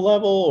personal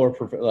level or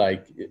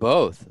like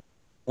both?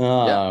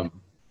 I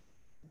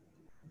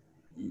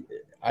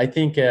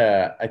think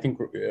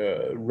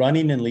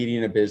running and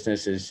leading a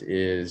business is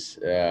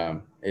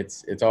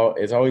it's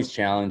always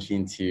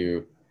challenging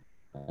to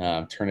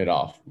turn it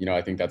off.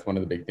 I think that's one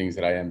of the big things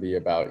that I envy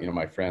about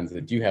my friends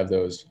that do have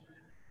those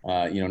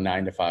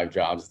 9-to-5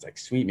 jobs. It's like,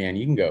 sweet man,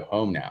 you can go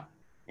home now,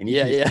 and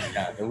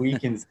the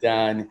weekend's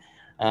done.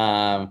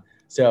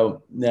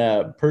 So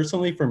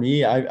personally for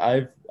me,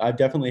 I've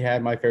definitely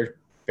had my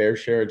fair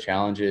share of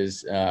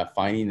challenges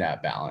finding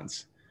that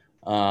balance.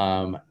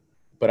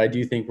 But I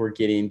do think we're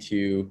getting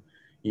to,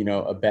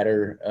 a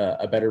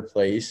better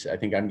place. I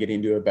think I'm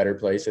getting to a better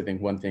place. I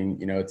think one thing,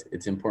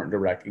 it's important to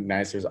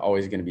recognize there's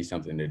always going to be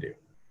something to do.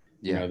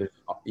 Yeah.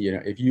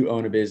 If you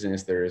own a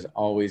business, there is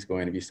always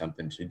going to be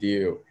something to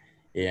do.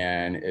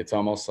 And it's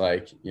almost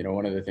like,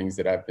 one of the things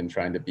that I've been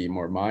trying to be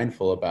more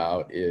mindful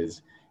about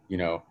is,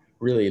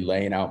 really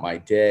laying out my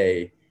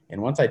day.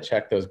 And once I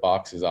check those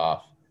boxes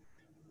off,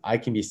 I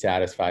can be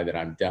satisfied that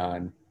I'm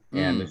done.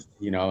 And,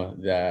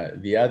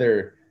 the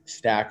other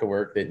stack of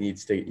work that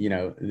needs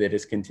to, that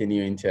is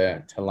continuing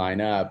to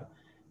line up,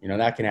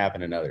 that can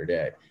happen another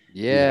day.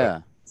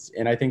 Yeah.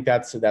 And I think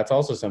that's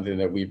also something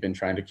that we've been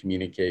trying to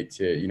communicate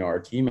to, our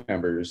team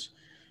members,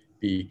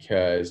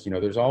 because,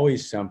 there's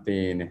always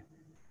something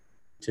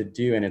to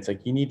do. And it's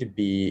like, you need to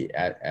be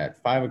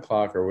at 5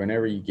 o'clock or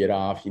whenever you get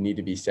off, you need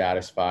to be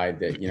satisfied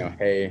that,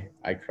 hey,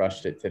 I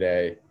crushed it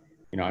today.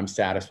 I'm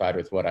satisfied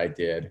with what I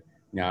did.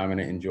 Now I'm going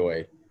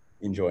to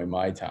enjoy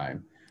my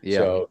time. Yeah.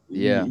 So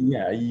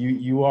Yeah.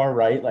 you are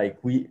right. Like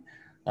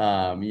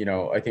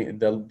I think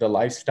the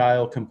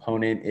lifestyle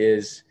component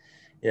is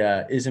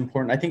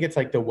important. I think it's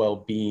like the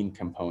well-being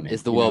component.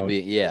 It's the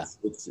well-being. Yeah.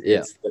 It's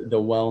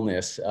the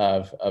wellness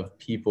of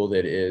people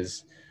that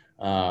is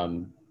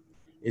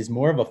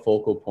more of a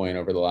focal point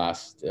over the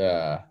last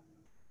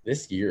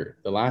this year,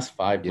 the last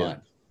 5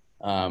 months.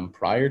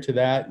 Prior to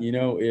that,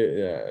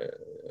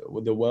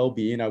 with the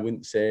well-being, I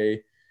wouldn't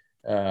say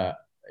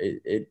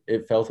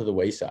it fell to the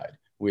wayside,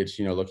 which,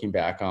 looking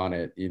back on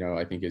it,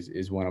 I think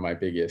is one of my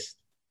biggest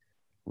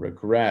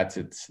regrets.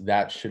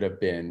 It should have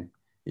been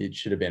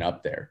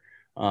up there.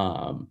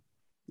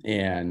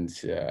 And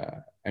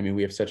I mean,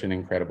 we have such an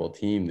incredible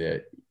team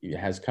that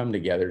has come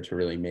together to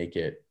really make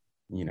it,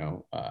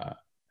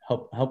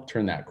 help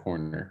turn that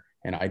corner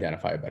and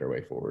identify a better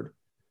way forward.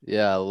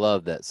 Yeah, I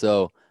love that.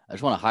 So I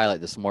just want to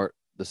highlight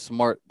the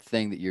smart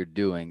thing that you're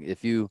doing.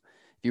 If you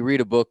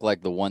read a book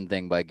like The One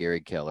Thing by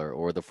Gary Keller,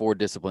 or The Four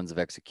Disciplines of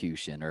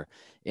Execution, or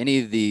any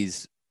of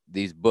these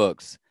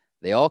books,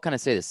 they all kind of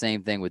say the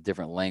same thing with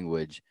different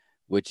language,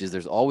 which is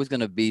there's always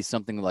going to be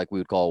something like we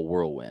would call a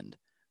whirlwind,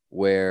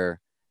 where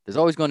there's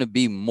always going to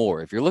be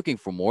more. If you're looking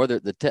for more,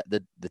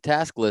 the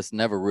task list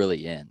never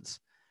really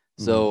ends.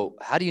 So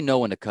how do you know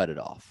when to cut it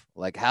off?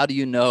 Like, how do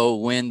you know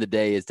when the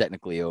day is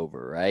technically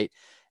over, right?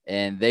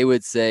 And they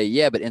would say,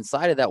 yeah, but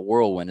inside of that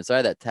whirlwind, inside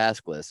of that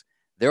task list,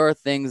 there are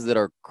things that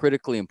are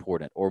critically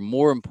important or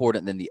more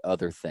important than the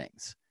other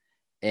things.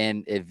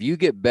 And if you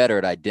get better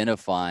at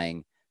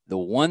identifying the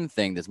one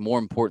thing that's more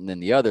important than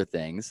the other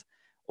things,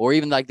 or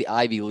even like the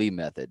Ivy Lee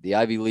method. The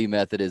Ivy Lee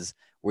method is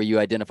where you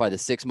identify the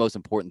 6 most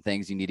important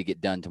things you need to get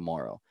done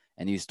tomorrow.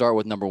 And you start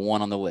with number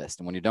 1 on the list.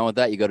 And when you're done with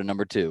that, you go to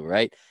number 2,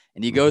 right?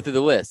 And you go through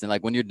the list. And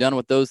like when you're done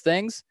with those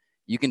things,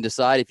 you can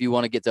decide if you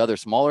want to get to other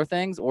smaller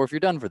things or if you're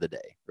done for the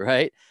day,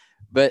 right?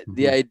 But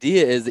the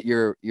idea is that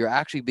you're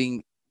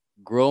actually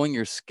growing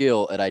your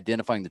skill at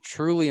identifying the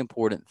truly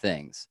important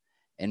things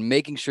and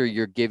making sure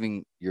you're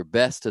giving your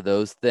best to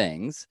those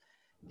things,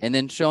 and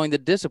then showing the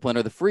discipline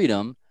or the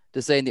freedom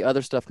to say the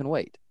other stuff can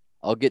wait.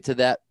 I'll get to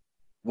that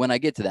when I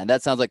get to that. And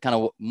that sounds like kind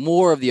of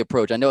more of the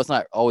approach. I know it's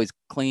not always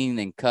clean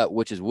and cut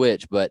which is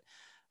which, but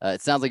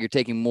it sounds like you're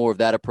taking more of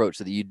that approach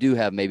so that you do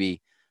have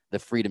maybe the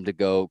freedom to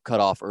go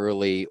cut off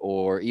early,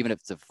 or even if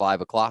it's at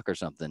 5 o'clock or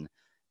something,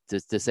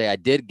 to say I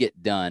did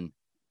get done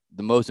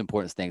the most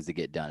important things to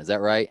get done. Is that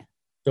right?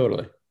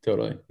 Totally.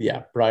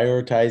 Yeah.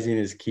 Prioritizing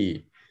is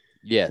key.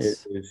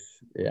 Yes.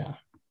 Yeah.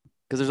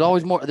 Because there's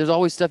always more. There's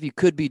always stuff you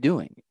could be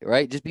doing,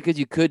 right? Just because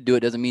you could do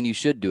it doesn't mean you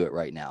should do it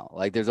right now.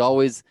 Like there's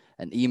always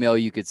an email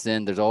you could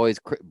send. There's always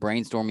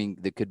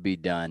brainstorming that could be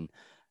done.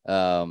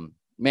 Man,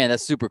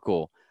 that's super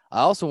cool.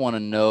 I also want to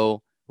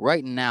know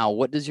right now,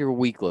 what does your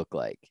week look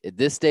like at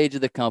this stage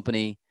of the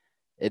company,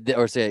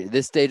 or say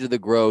this stage of the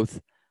growth?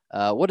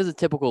 What does a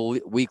typical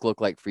week look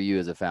like for you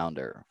as a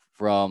founder,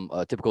 from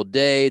a typical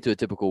day to a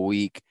typical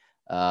week?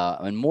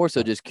 And more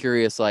so just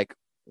curious, like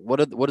what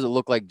does it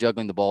look like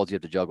juggling the balls you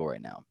have to juggle right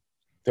now?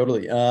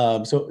 Totally.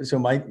 So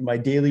my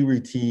daily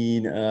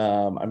routine,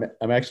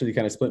 I'm actually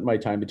kind of splitting my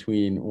time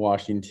between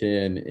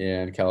Washington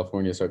and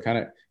California. So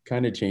it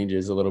kind of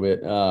changes a little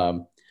bit.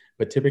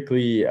 But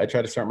typically I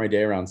try to start my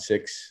day around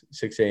 6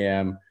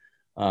 a.m.,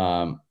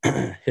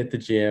 hit the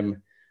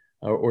gym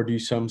or do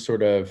some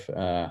sort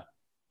of,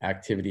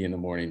 activity in the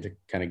morning to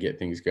kind of get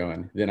things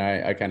going. Then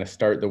I kind of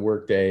start the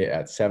workday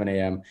at 7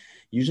 a.m.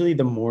 Usually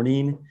the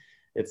morning,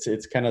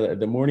 it's kind of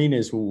the morning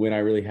is when I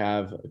really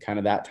have kind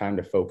of that time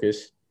to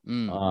focus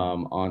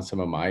on some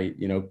of my,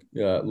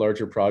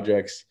 larger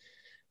projects.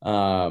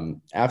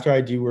 After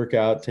I do work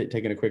out,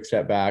 taking a quick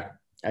step back,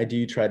 I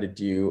do try to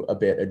do a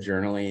bit of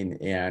journaling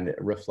and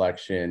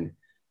reflection.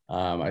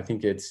 I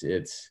think it's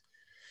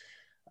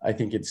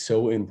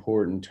so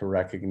important to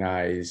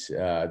recognize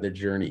the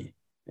journey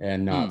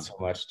and not so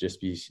much just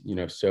be,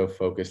 so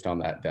focused on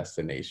that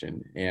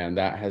destination. And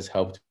that has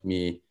helped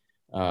me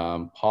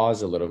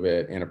pause a little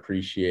bit and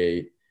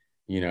appreciate,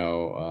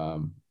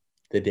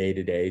 the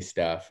day-to-day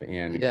stuff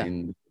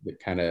and the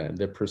kind of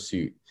the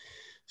pursuit.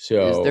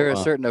 So is there a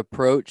certain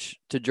approach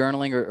to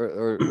journaling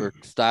or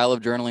style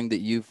of journaling that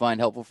you find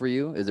helpful for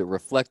you? Is it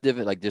reflective,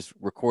 like just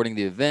recording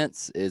the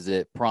events? Is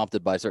it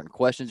prompted by certain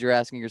questions you're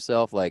asking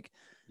yourself? Like,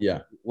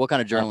 what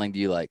kind of journaling do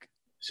you like?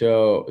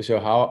 So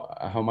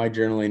how my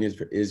journaling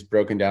is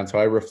broken down. So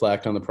I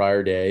reflect on the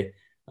prior day.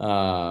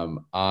 I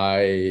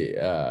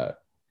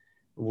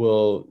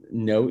will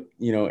note,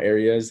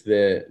 areas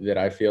that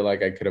I feel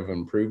like I could have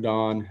improved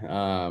on.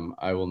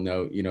 I will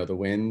note, the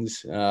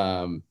wins.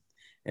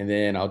 And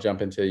then I'll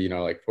jump into,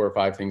 like 4 or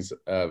 5 things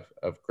of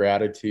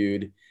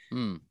gratitude.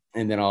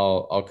 And then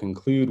I'll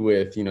conclude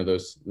with,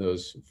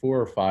 those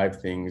 4 or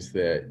 5 things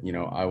that,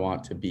 I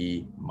want to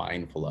be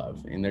mindful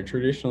of. And they're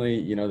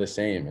traditionally, the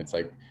same. It's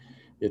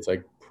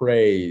like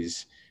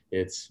praise,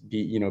 it's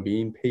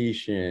being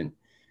patient,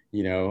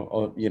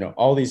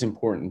 all these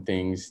important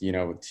things,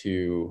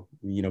 to,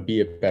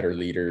 be a better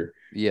leader.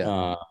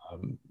 Yeah.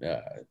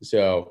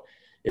 So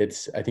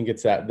I think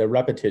it's that the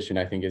repetition,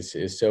 I think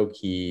is so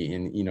key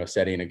in,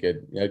 setting a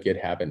good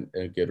habit,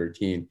 a good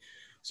routine.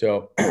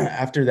 So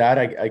after that,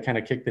 I kind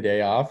of kick the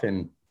day off,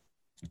 and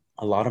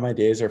a lot of my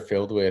days are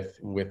filled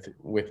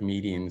with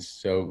meetings.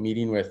 So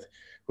meeting with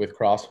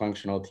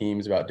cross-functional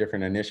teams about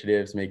different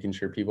initiatives, making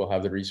sure people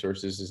have the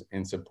resources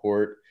and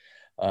support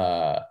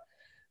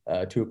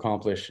to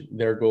accomplish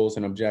their goals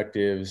and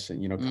objectives,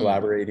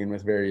 collaborating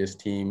with various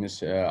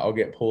teams. I'll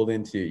get pulled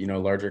into,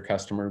 larger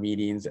customer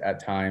meetings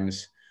at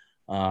times.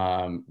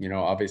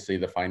 Obviously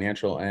the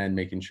financial end,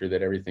 making sure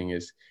that everything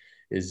is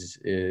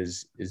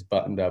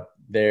buttoned up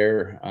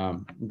there,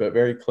 but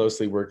very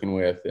closely working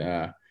with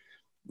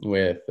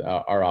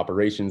our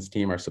operations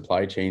team, our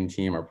supply chain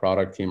team, our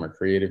product team, our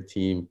creative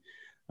team,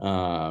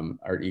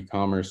 our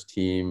e-commerce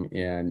team,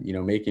 and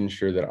making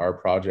sure that our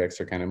projects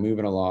are kind of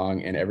moving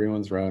along and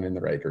everyone's rowing in the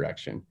right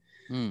direction.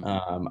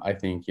 I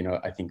think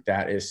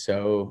that is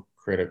so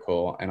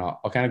critical, and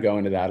I'll kind of go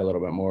into that a little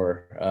bit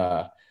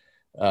more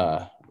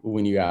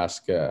when you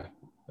ask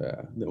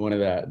one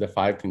of the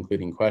 5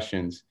 concluding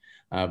questions.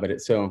 But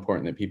it's so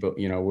important that people,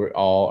 we're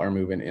all are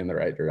moving in the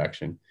right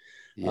direction.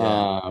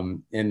 Yeah.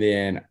 And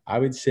then I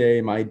would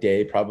say my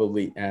day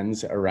probably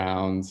ends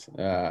around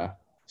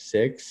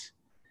 6.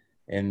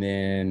 And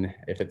then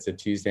if it's a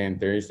Tuesday and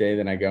Thursday,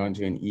 then I go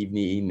into an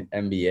evening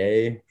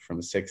MBA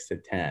from 6 to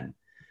 10.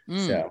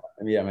 So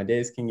yeah, my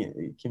days can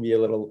be a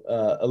little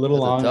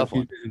long on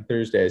Tuesdays and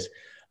Thursdays.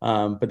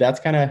 But that's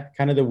kind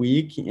of the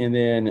week. And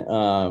then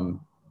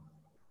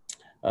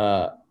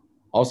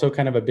also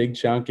kind of a big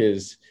chunk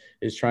is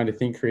trying to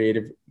think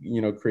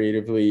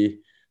creatively.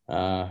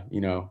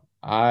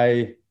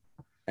 I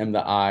am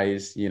the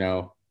eyes,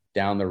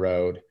 down the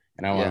road,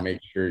 and I want to make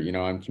sure,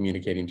 I'm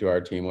communicating to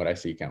our team what I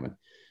see coming.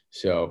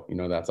 So,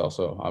 that's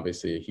also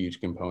obviously a huge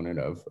component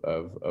of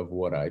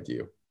what I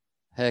do.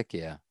 Heck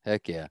yeah.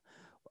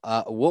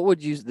 What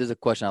would you, there's a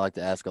question I like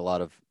to ask a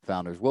lot of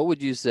founders. What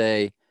would you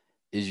say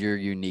is your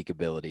unique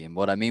ability? And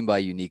what I mean by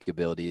unique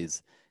ability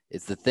is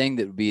it's the thing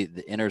that would be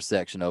the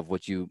intersection of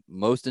what you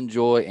most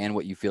enjoy and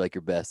what you feel like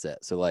you're best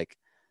at. So like,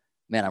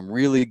 man, I'm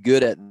really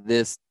good at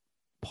this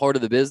part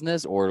of the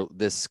business or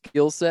this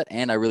skill set,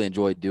 and I really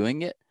enjoy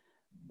doing it.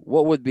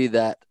 What would be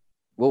that?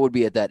 What would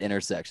be at that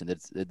intersection?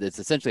 It's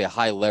essentially a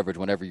high leverage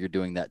whenever you're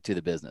doing that to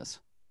the business.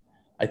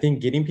 I think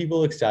getting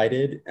people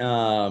excited.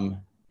 And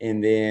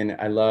then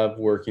I love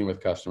working with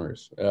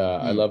customers.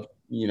 I love,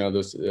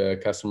 those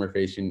customer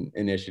facing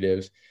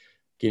initiatives,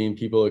 getting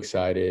people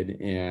excited.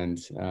 And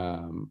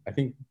I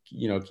think,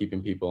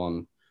 keeping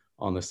people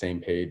on the same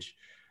page.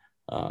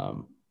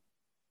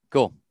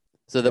 Cool.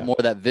 So that more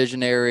of that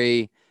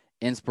visionary,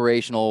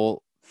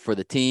 inspirational for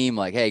the team,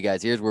 like, hey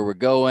guys, here's where we're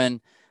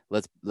going.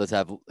 Let's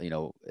have,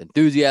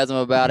 enthusiasm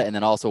about it. And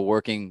then also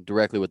working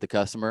directly with the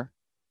customer.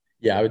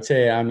 Yeah, I would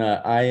say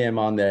I am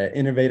on the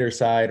innovator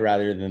side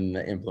rather than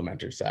the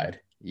implementer side.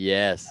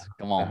 Yes.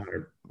 Come on.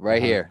 100%.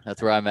 Right here.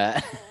 That's where I'm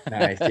at.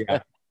 Nice.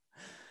 Yeah.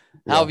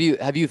 How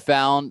have you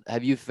found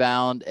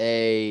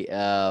a,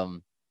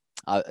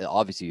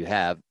 obviously you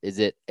have, is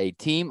it a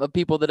team of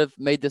people that have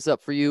made this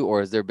up for you, or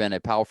has there been a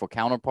powerful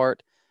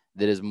counterpart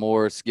that is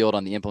more skilled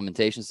on the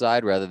implementation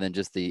side rather than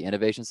just the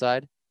innovation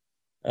side?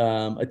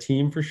 A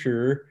team for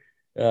sure.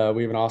 We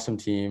have an awesome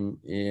team.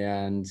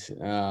 And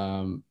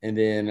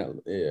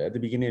then at the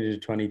beginning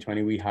of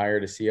 2020, we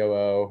hired a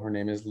COO. Her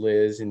name is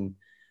Liz, and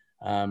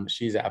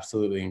she's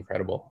absolutely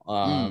incredible.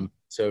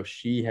 So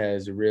she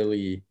has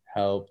really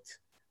helped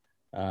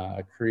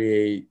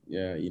create,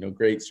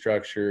 great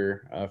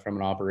structure from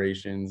an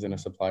operations and a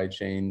supply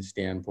chain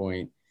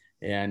standpoint.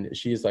 And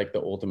she's like the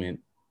ultimate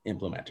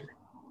implementer.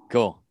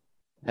 Cool.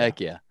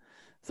 Heck yeah.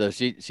 So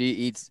she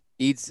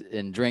eats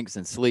and drinks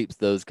and sleeps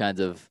those kinds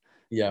of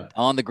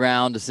on the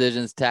ground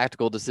decisions,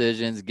 tactical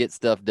decisions, get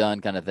stuff done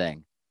kind of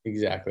thing.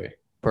 Exactly.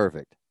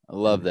 Perfect. I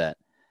love that.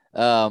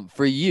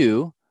 For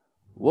you,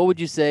 what would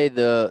you say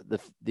the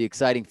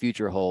exciting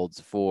future holds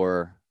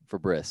for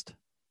Brist?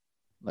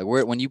 Like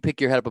when you pick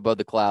your head up above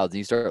the clouds and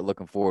you start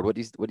looking forward, what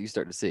do you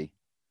start to see?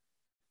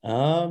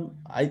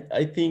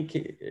 I think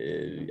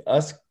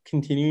us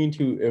continuing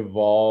to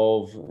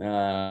evolve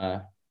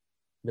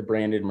the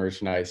branded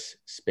merchandise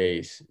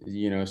space,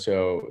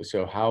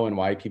 so how and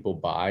why people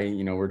buy,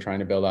 we're trying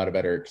to build out a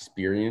better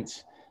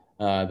experience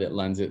that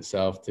lends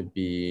itself to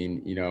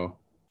being,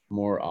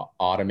 more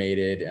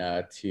automated,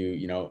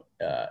 to,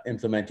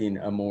 implementing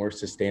a more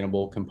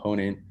sustainable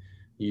component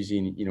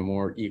using,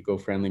 more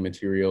eco-friendly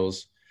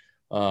materials.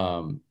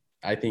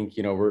 I think,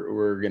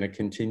 we're going to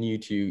continue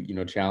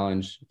to,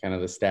 challenge kind of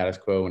the status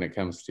quo when it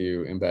comes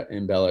to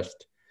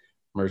embellished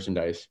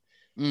merchandise.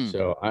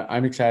 So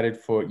I'm excited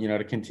for,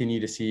 to continue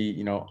to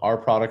see, our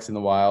products in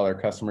the wild, our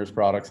customers'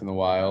 products in the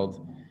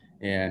wild,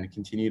 and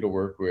continue to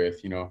work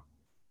with,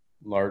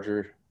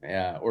 larger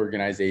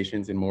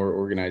organizations and more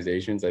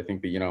organizations. I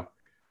think that,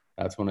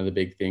 that's one of the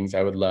big things.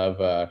 I would love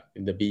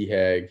the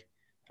BHAG.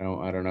 I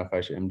don't know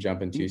if I'm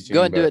jumping too Go ahead soon,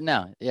 and do but it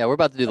now. Yeah, we're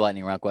about to do the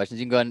lightning round questions.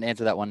 You can go ahead and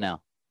answer that one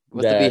now.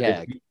 What's the the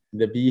BHAG?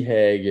 the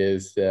BHAG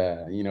is,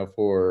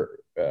 for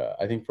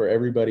I think for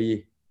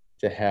everybody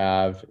to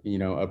have,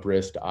 a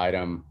Brist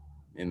item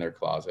in their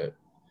closet.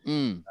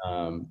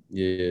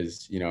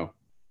 Is,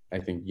 I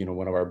think,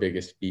 one of our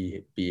biggest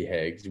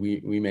BHAGs.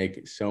 We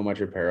make so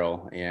much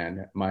apparel,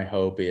 and my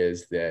hope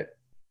is that,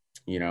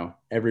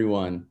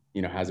 everyone,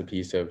 has a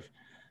piece of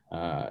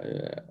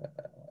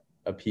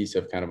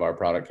kind of our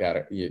product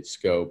category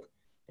scope,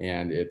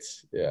 and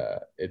it's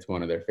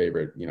one of their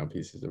favorite,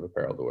 pieces of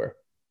apparel to wear.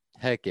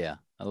 Heck yeah.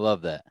 I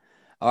love that.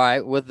 All right.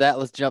 With that,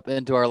 let's jump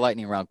into our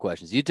lightning round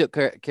questions. You took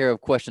care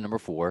of question number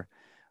 4.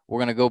 We're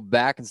going to go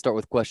back and start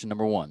with question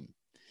number 1.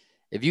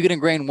 If you could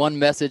ingrain one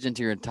message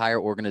into your entire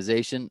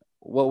organization,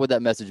 what would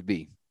that message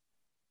be?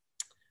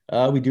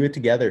 We do it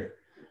together.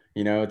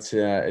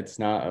 It's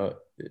not,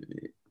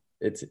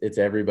 it's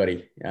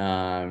everybody.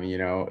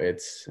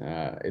 It's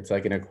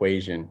like an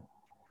equation,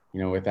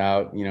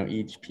 without,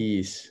 each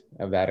piece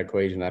of that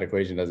equation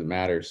doesn't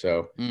matter.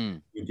 So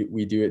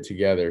we do it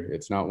together.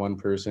 It's not one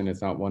person.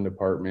 It's not one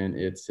department.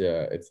 It's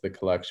the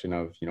collection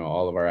of,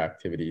 all of our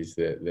activities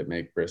that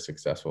make Brist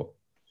successful.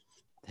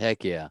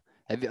 Heck yeah.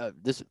 Have you,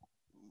 this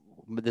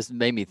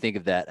made me think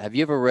of that. Have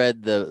you ever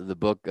read the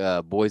book,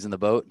 Boys in the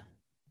Boat?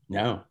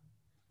 No.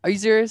 Are you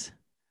serious?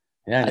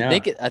 Yeah, no.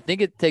 I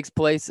think it takes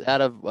place out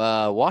of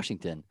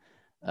Washington.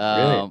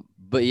 Really?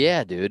 But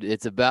yeah, dude,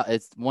 it's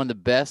one of the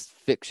best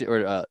fiction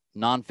or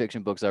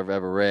nonfiction books I've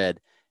ever read.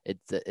 I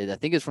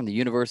think it's from the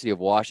University of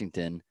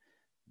Washington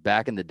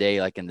back in the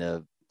day, like in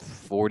the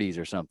 40s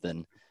or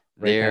something.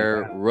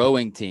 Their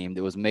rowing team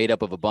that was made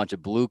up of a bunch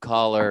of blue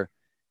collar,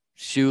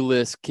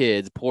 shoeless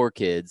kids, poor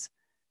kids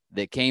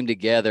that came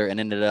together and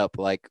ended up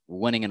like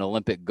winning an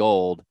Olympic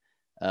gold.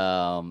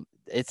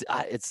 It's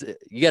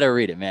you got to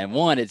read it, man.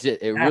 One,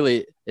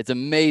 it's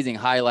amazing,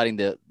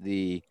 highlighting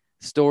the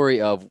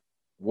story of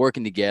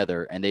working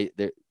together, and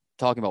they're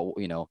talking about,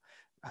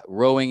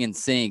 rowing in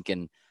sync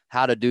and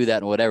how to do that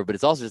and whatever. But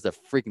it's also just a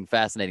freaking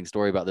fascinating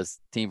story about this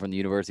team from the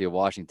University of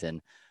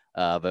Washington.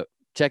 But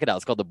check it out.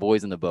 It's called The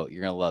Boys in the Boat.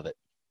 You're gonna love it.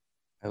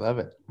 I love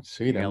it.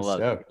 Sweet. I'm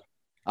stoked.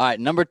 All right,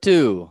 number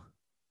 2.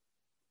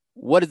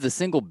 What is the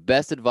single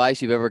best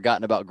advice you've ever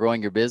gotten about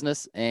growing your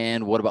business,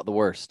 and what about the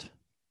worst?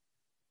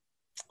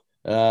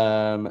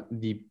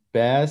 The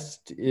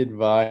best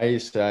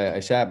advice, I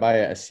sat by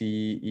a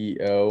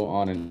CEO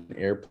on an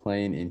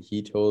airplane, and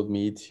he told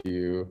me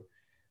to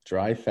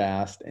drive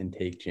fast and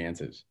take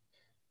chances.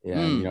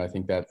 And, I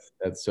think that's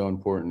so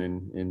important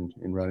in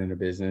running a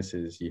business,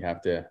 is you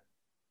have to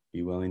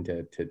be willing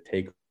to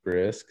take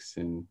risks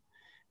and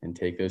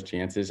take those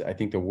chances. I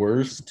think the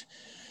worst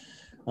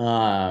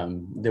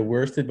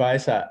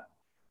advice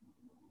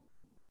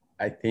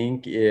I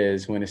think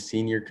is when a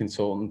senior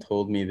consultant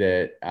told me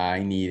that I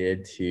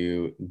needed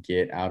to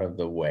get out of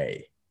the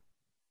way.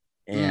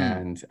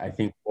 And I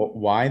think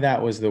why that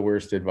was the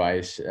worst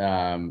advice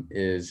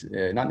is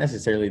not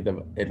necessarily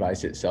the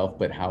advice itself,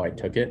 but how I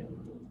took it.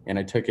 And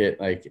I took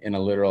it like in a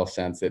literal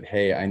sense that,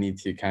 hey, I need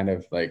to kind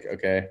of like,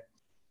 okay,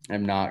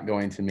 I'm not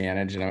going to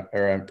manage,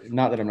 or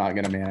not that I'm not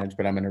going to manage,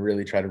 but I'm going to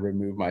really try to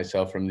remove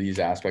myself from these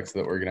aspects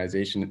of the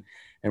organization.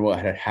 And what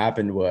had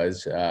happened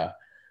was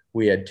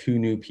we had 2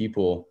 new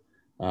people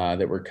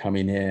that were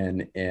coming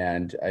in,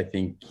 and I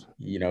think,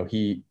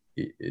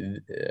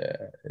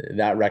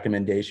 that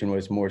recommendation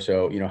was more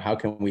so, how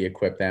can we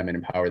equip them and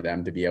empower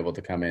them to be able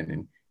to come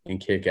in and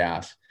kick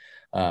ass?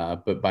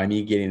 But by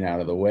me getting out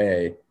of the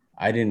way,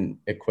 I didn't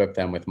equip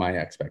them with my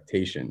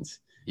expectations,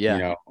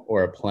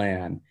 or a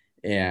plan.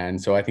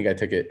 And so I think I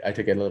took it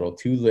a little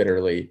too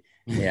literally,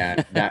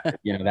 and that,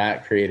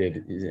 that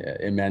created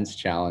immense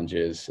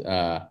challenges,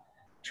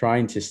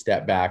 trying to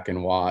step back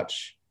and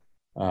watch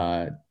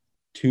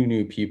 2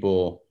 new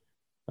people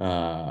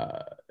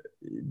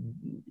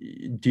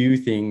do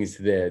things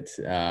that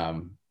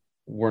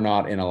were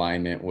not in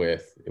alignment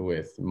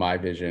with my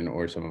vision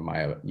or some of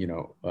my,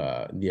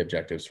 the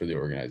objectives for the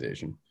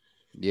organization.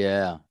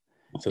 Yeah.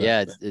 So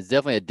it's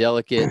definitely a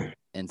delicate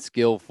and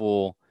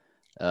skillful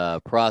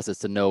process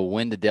to know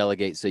when to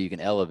delegate so you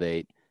can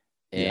elevate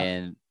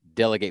and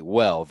delegate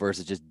well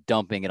versus just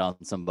dumping it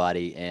on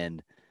somebody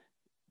and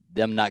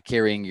them not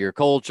carrying your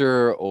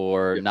culture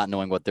or not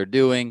knowing what they're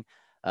doing.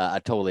 I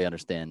totally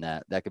understand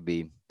that. That could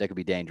be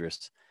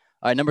dangerous.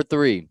 All right, number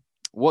 3,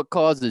 what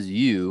causes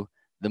you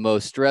the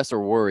most stress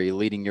or worry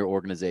leading your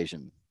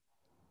organization?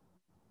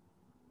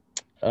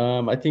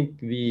 I think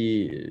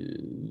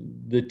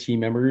the team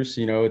members,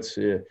 it's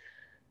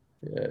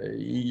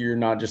you're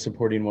not just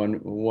supporting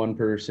one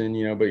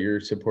person, but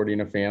you're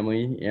supporting a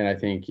family. And I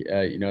think,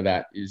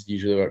 that is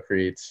usually what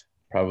creates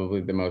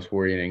probably the most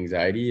worry and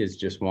anxiety, is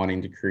just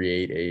wanting to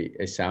create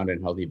a sound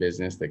and healthy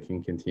business that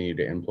can continue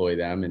to employ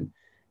them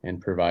and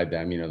provide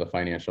them, the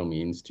financial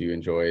means to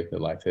enjoy the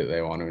life that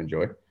they want to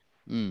enjoy.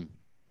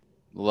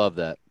 Love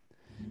that.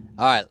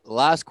 All right.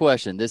 Last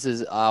question. This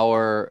is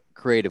our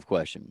creative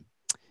question.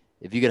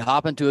 If you could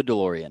hop into a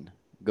DeLorean,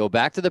 go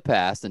back to the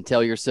past and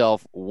tell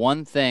yourself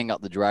one thing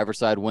out the driver's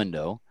side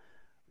window,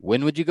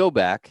 when would you go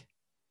back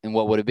and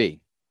what would it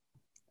be?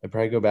 I'd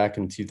probably go back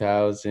in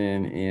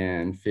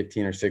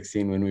 2015 or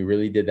 16 when we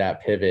really did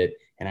that pivot,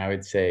 and I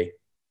would say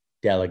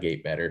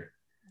delegate better.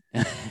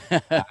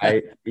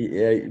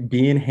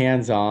 Being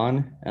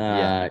hands-on,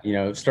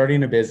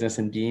 starting a business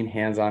and being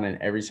hands-on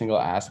in every single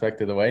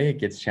aspect of the way, it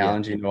gets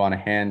challenging to want to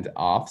hand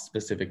off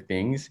specific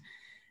things.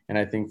 And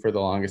I think for the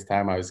longest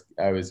time I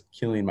was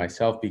killing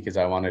myself because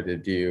I wanted to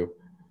do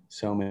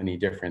so many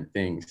different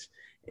things.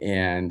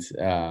 And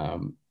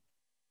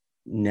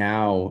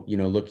now,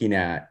 looking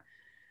at,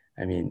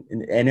 and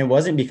it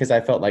wasn't because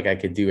I felt like I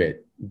could do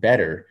it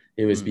better.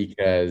 It was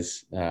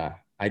because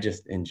I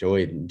just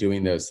enjoyed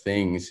doing those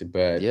things,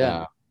 but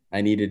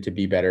I needed to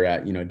be better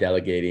at,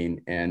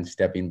 delegating and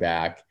stepping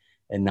back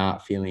and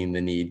not feeling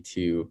the need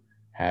to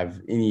have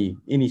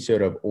any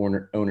sort of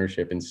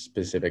ownership in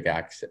specific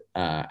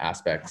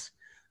aspects,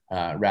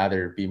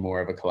 rather be more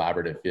of a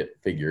collaborative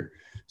figure.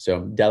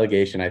 So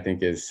delegation, I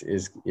think, is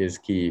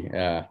key.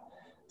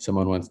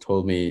 Someone once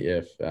told me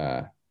if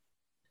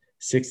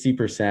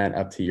 60%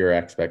 up to your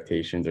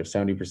expectations or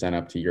 70%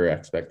 up to your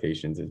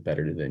expectations is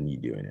better than you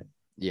doing it.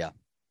 Yeah.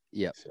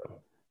 Yep.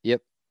 So.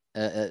 Yep.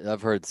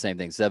 I've heard the same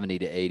thing, 70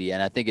 to 80.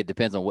 And I think it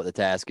depends on what the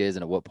task is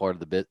and what part of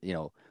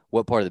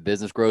the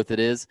business growth it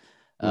is.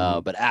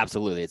 But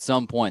absolutely, at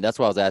some point, that's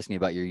why I was asking you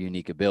about your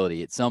unique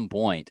ability. At some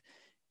point,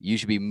 you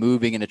should be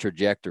moving in a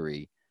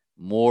trajectory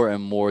more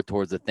and more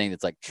towards the thing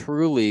that's like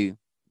truly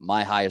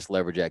my highest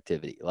leverage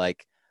activity.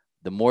 Like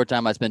the more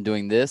time I spend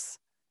doing this,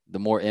 the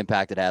more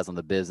impact it has on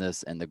the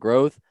business and the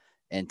growth,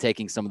 and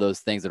taking some of those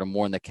things that are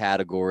more in the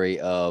category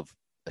of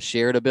a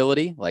shared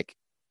ability, like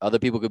other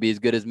people could be as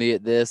good as me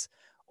at this,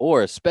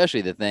 or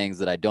especially the things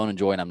that I don't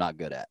enjoy and I'm not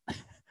good at,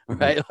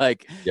 right?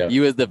 Like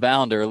you as the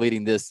founder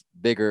leading this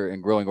bigger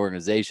and growing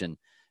organization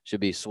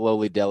should be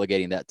slowly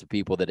delegating that to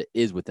people that it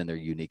is within their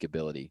unique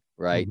ability,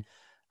 right?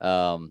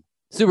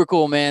 Super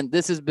cool, man.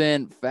 This has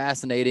been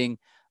fascinating.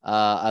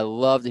 I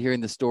loved hearing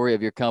the story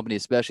of your company,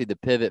 especially the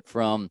pivot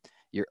from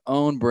your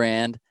own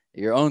brand,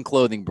 your own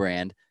clothing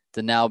brand,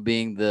 to now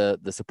being the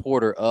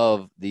supporter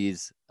of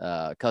these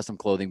custom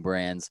clothing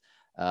brands.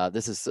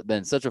 This has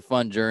been such a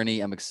fun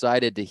journey. I'm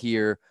excited to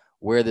hear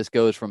where this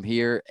goes from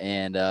here.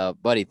 And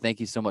buddy, thank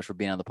you so much for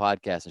being on the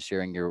podcast and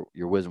sharing your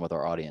wisdom with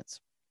our audience.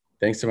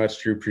 Thanks so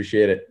much, Drew.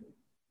 Appreciate it.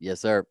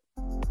 Yes, sir.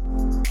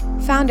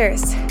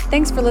 Founders,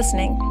 thanks for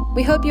listening.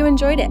 We hope you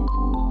enjoyed it.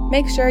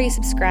 Make sure you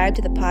subscribe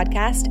to the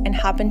podcast and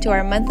hop into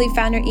our monthly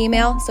founder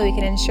email so we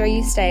can ensure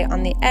you stay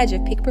on the edge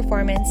of peak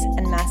performance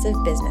and massive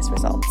business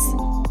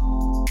results.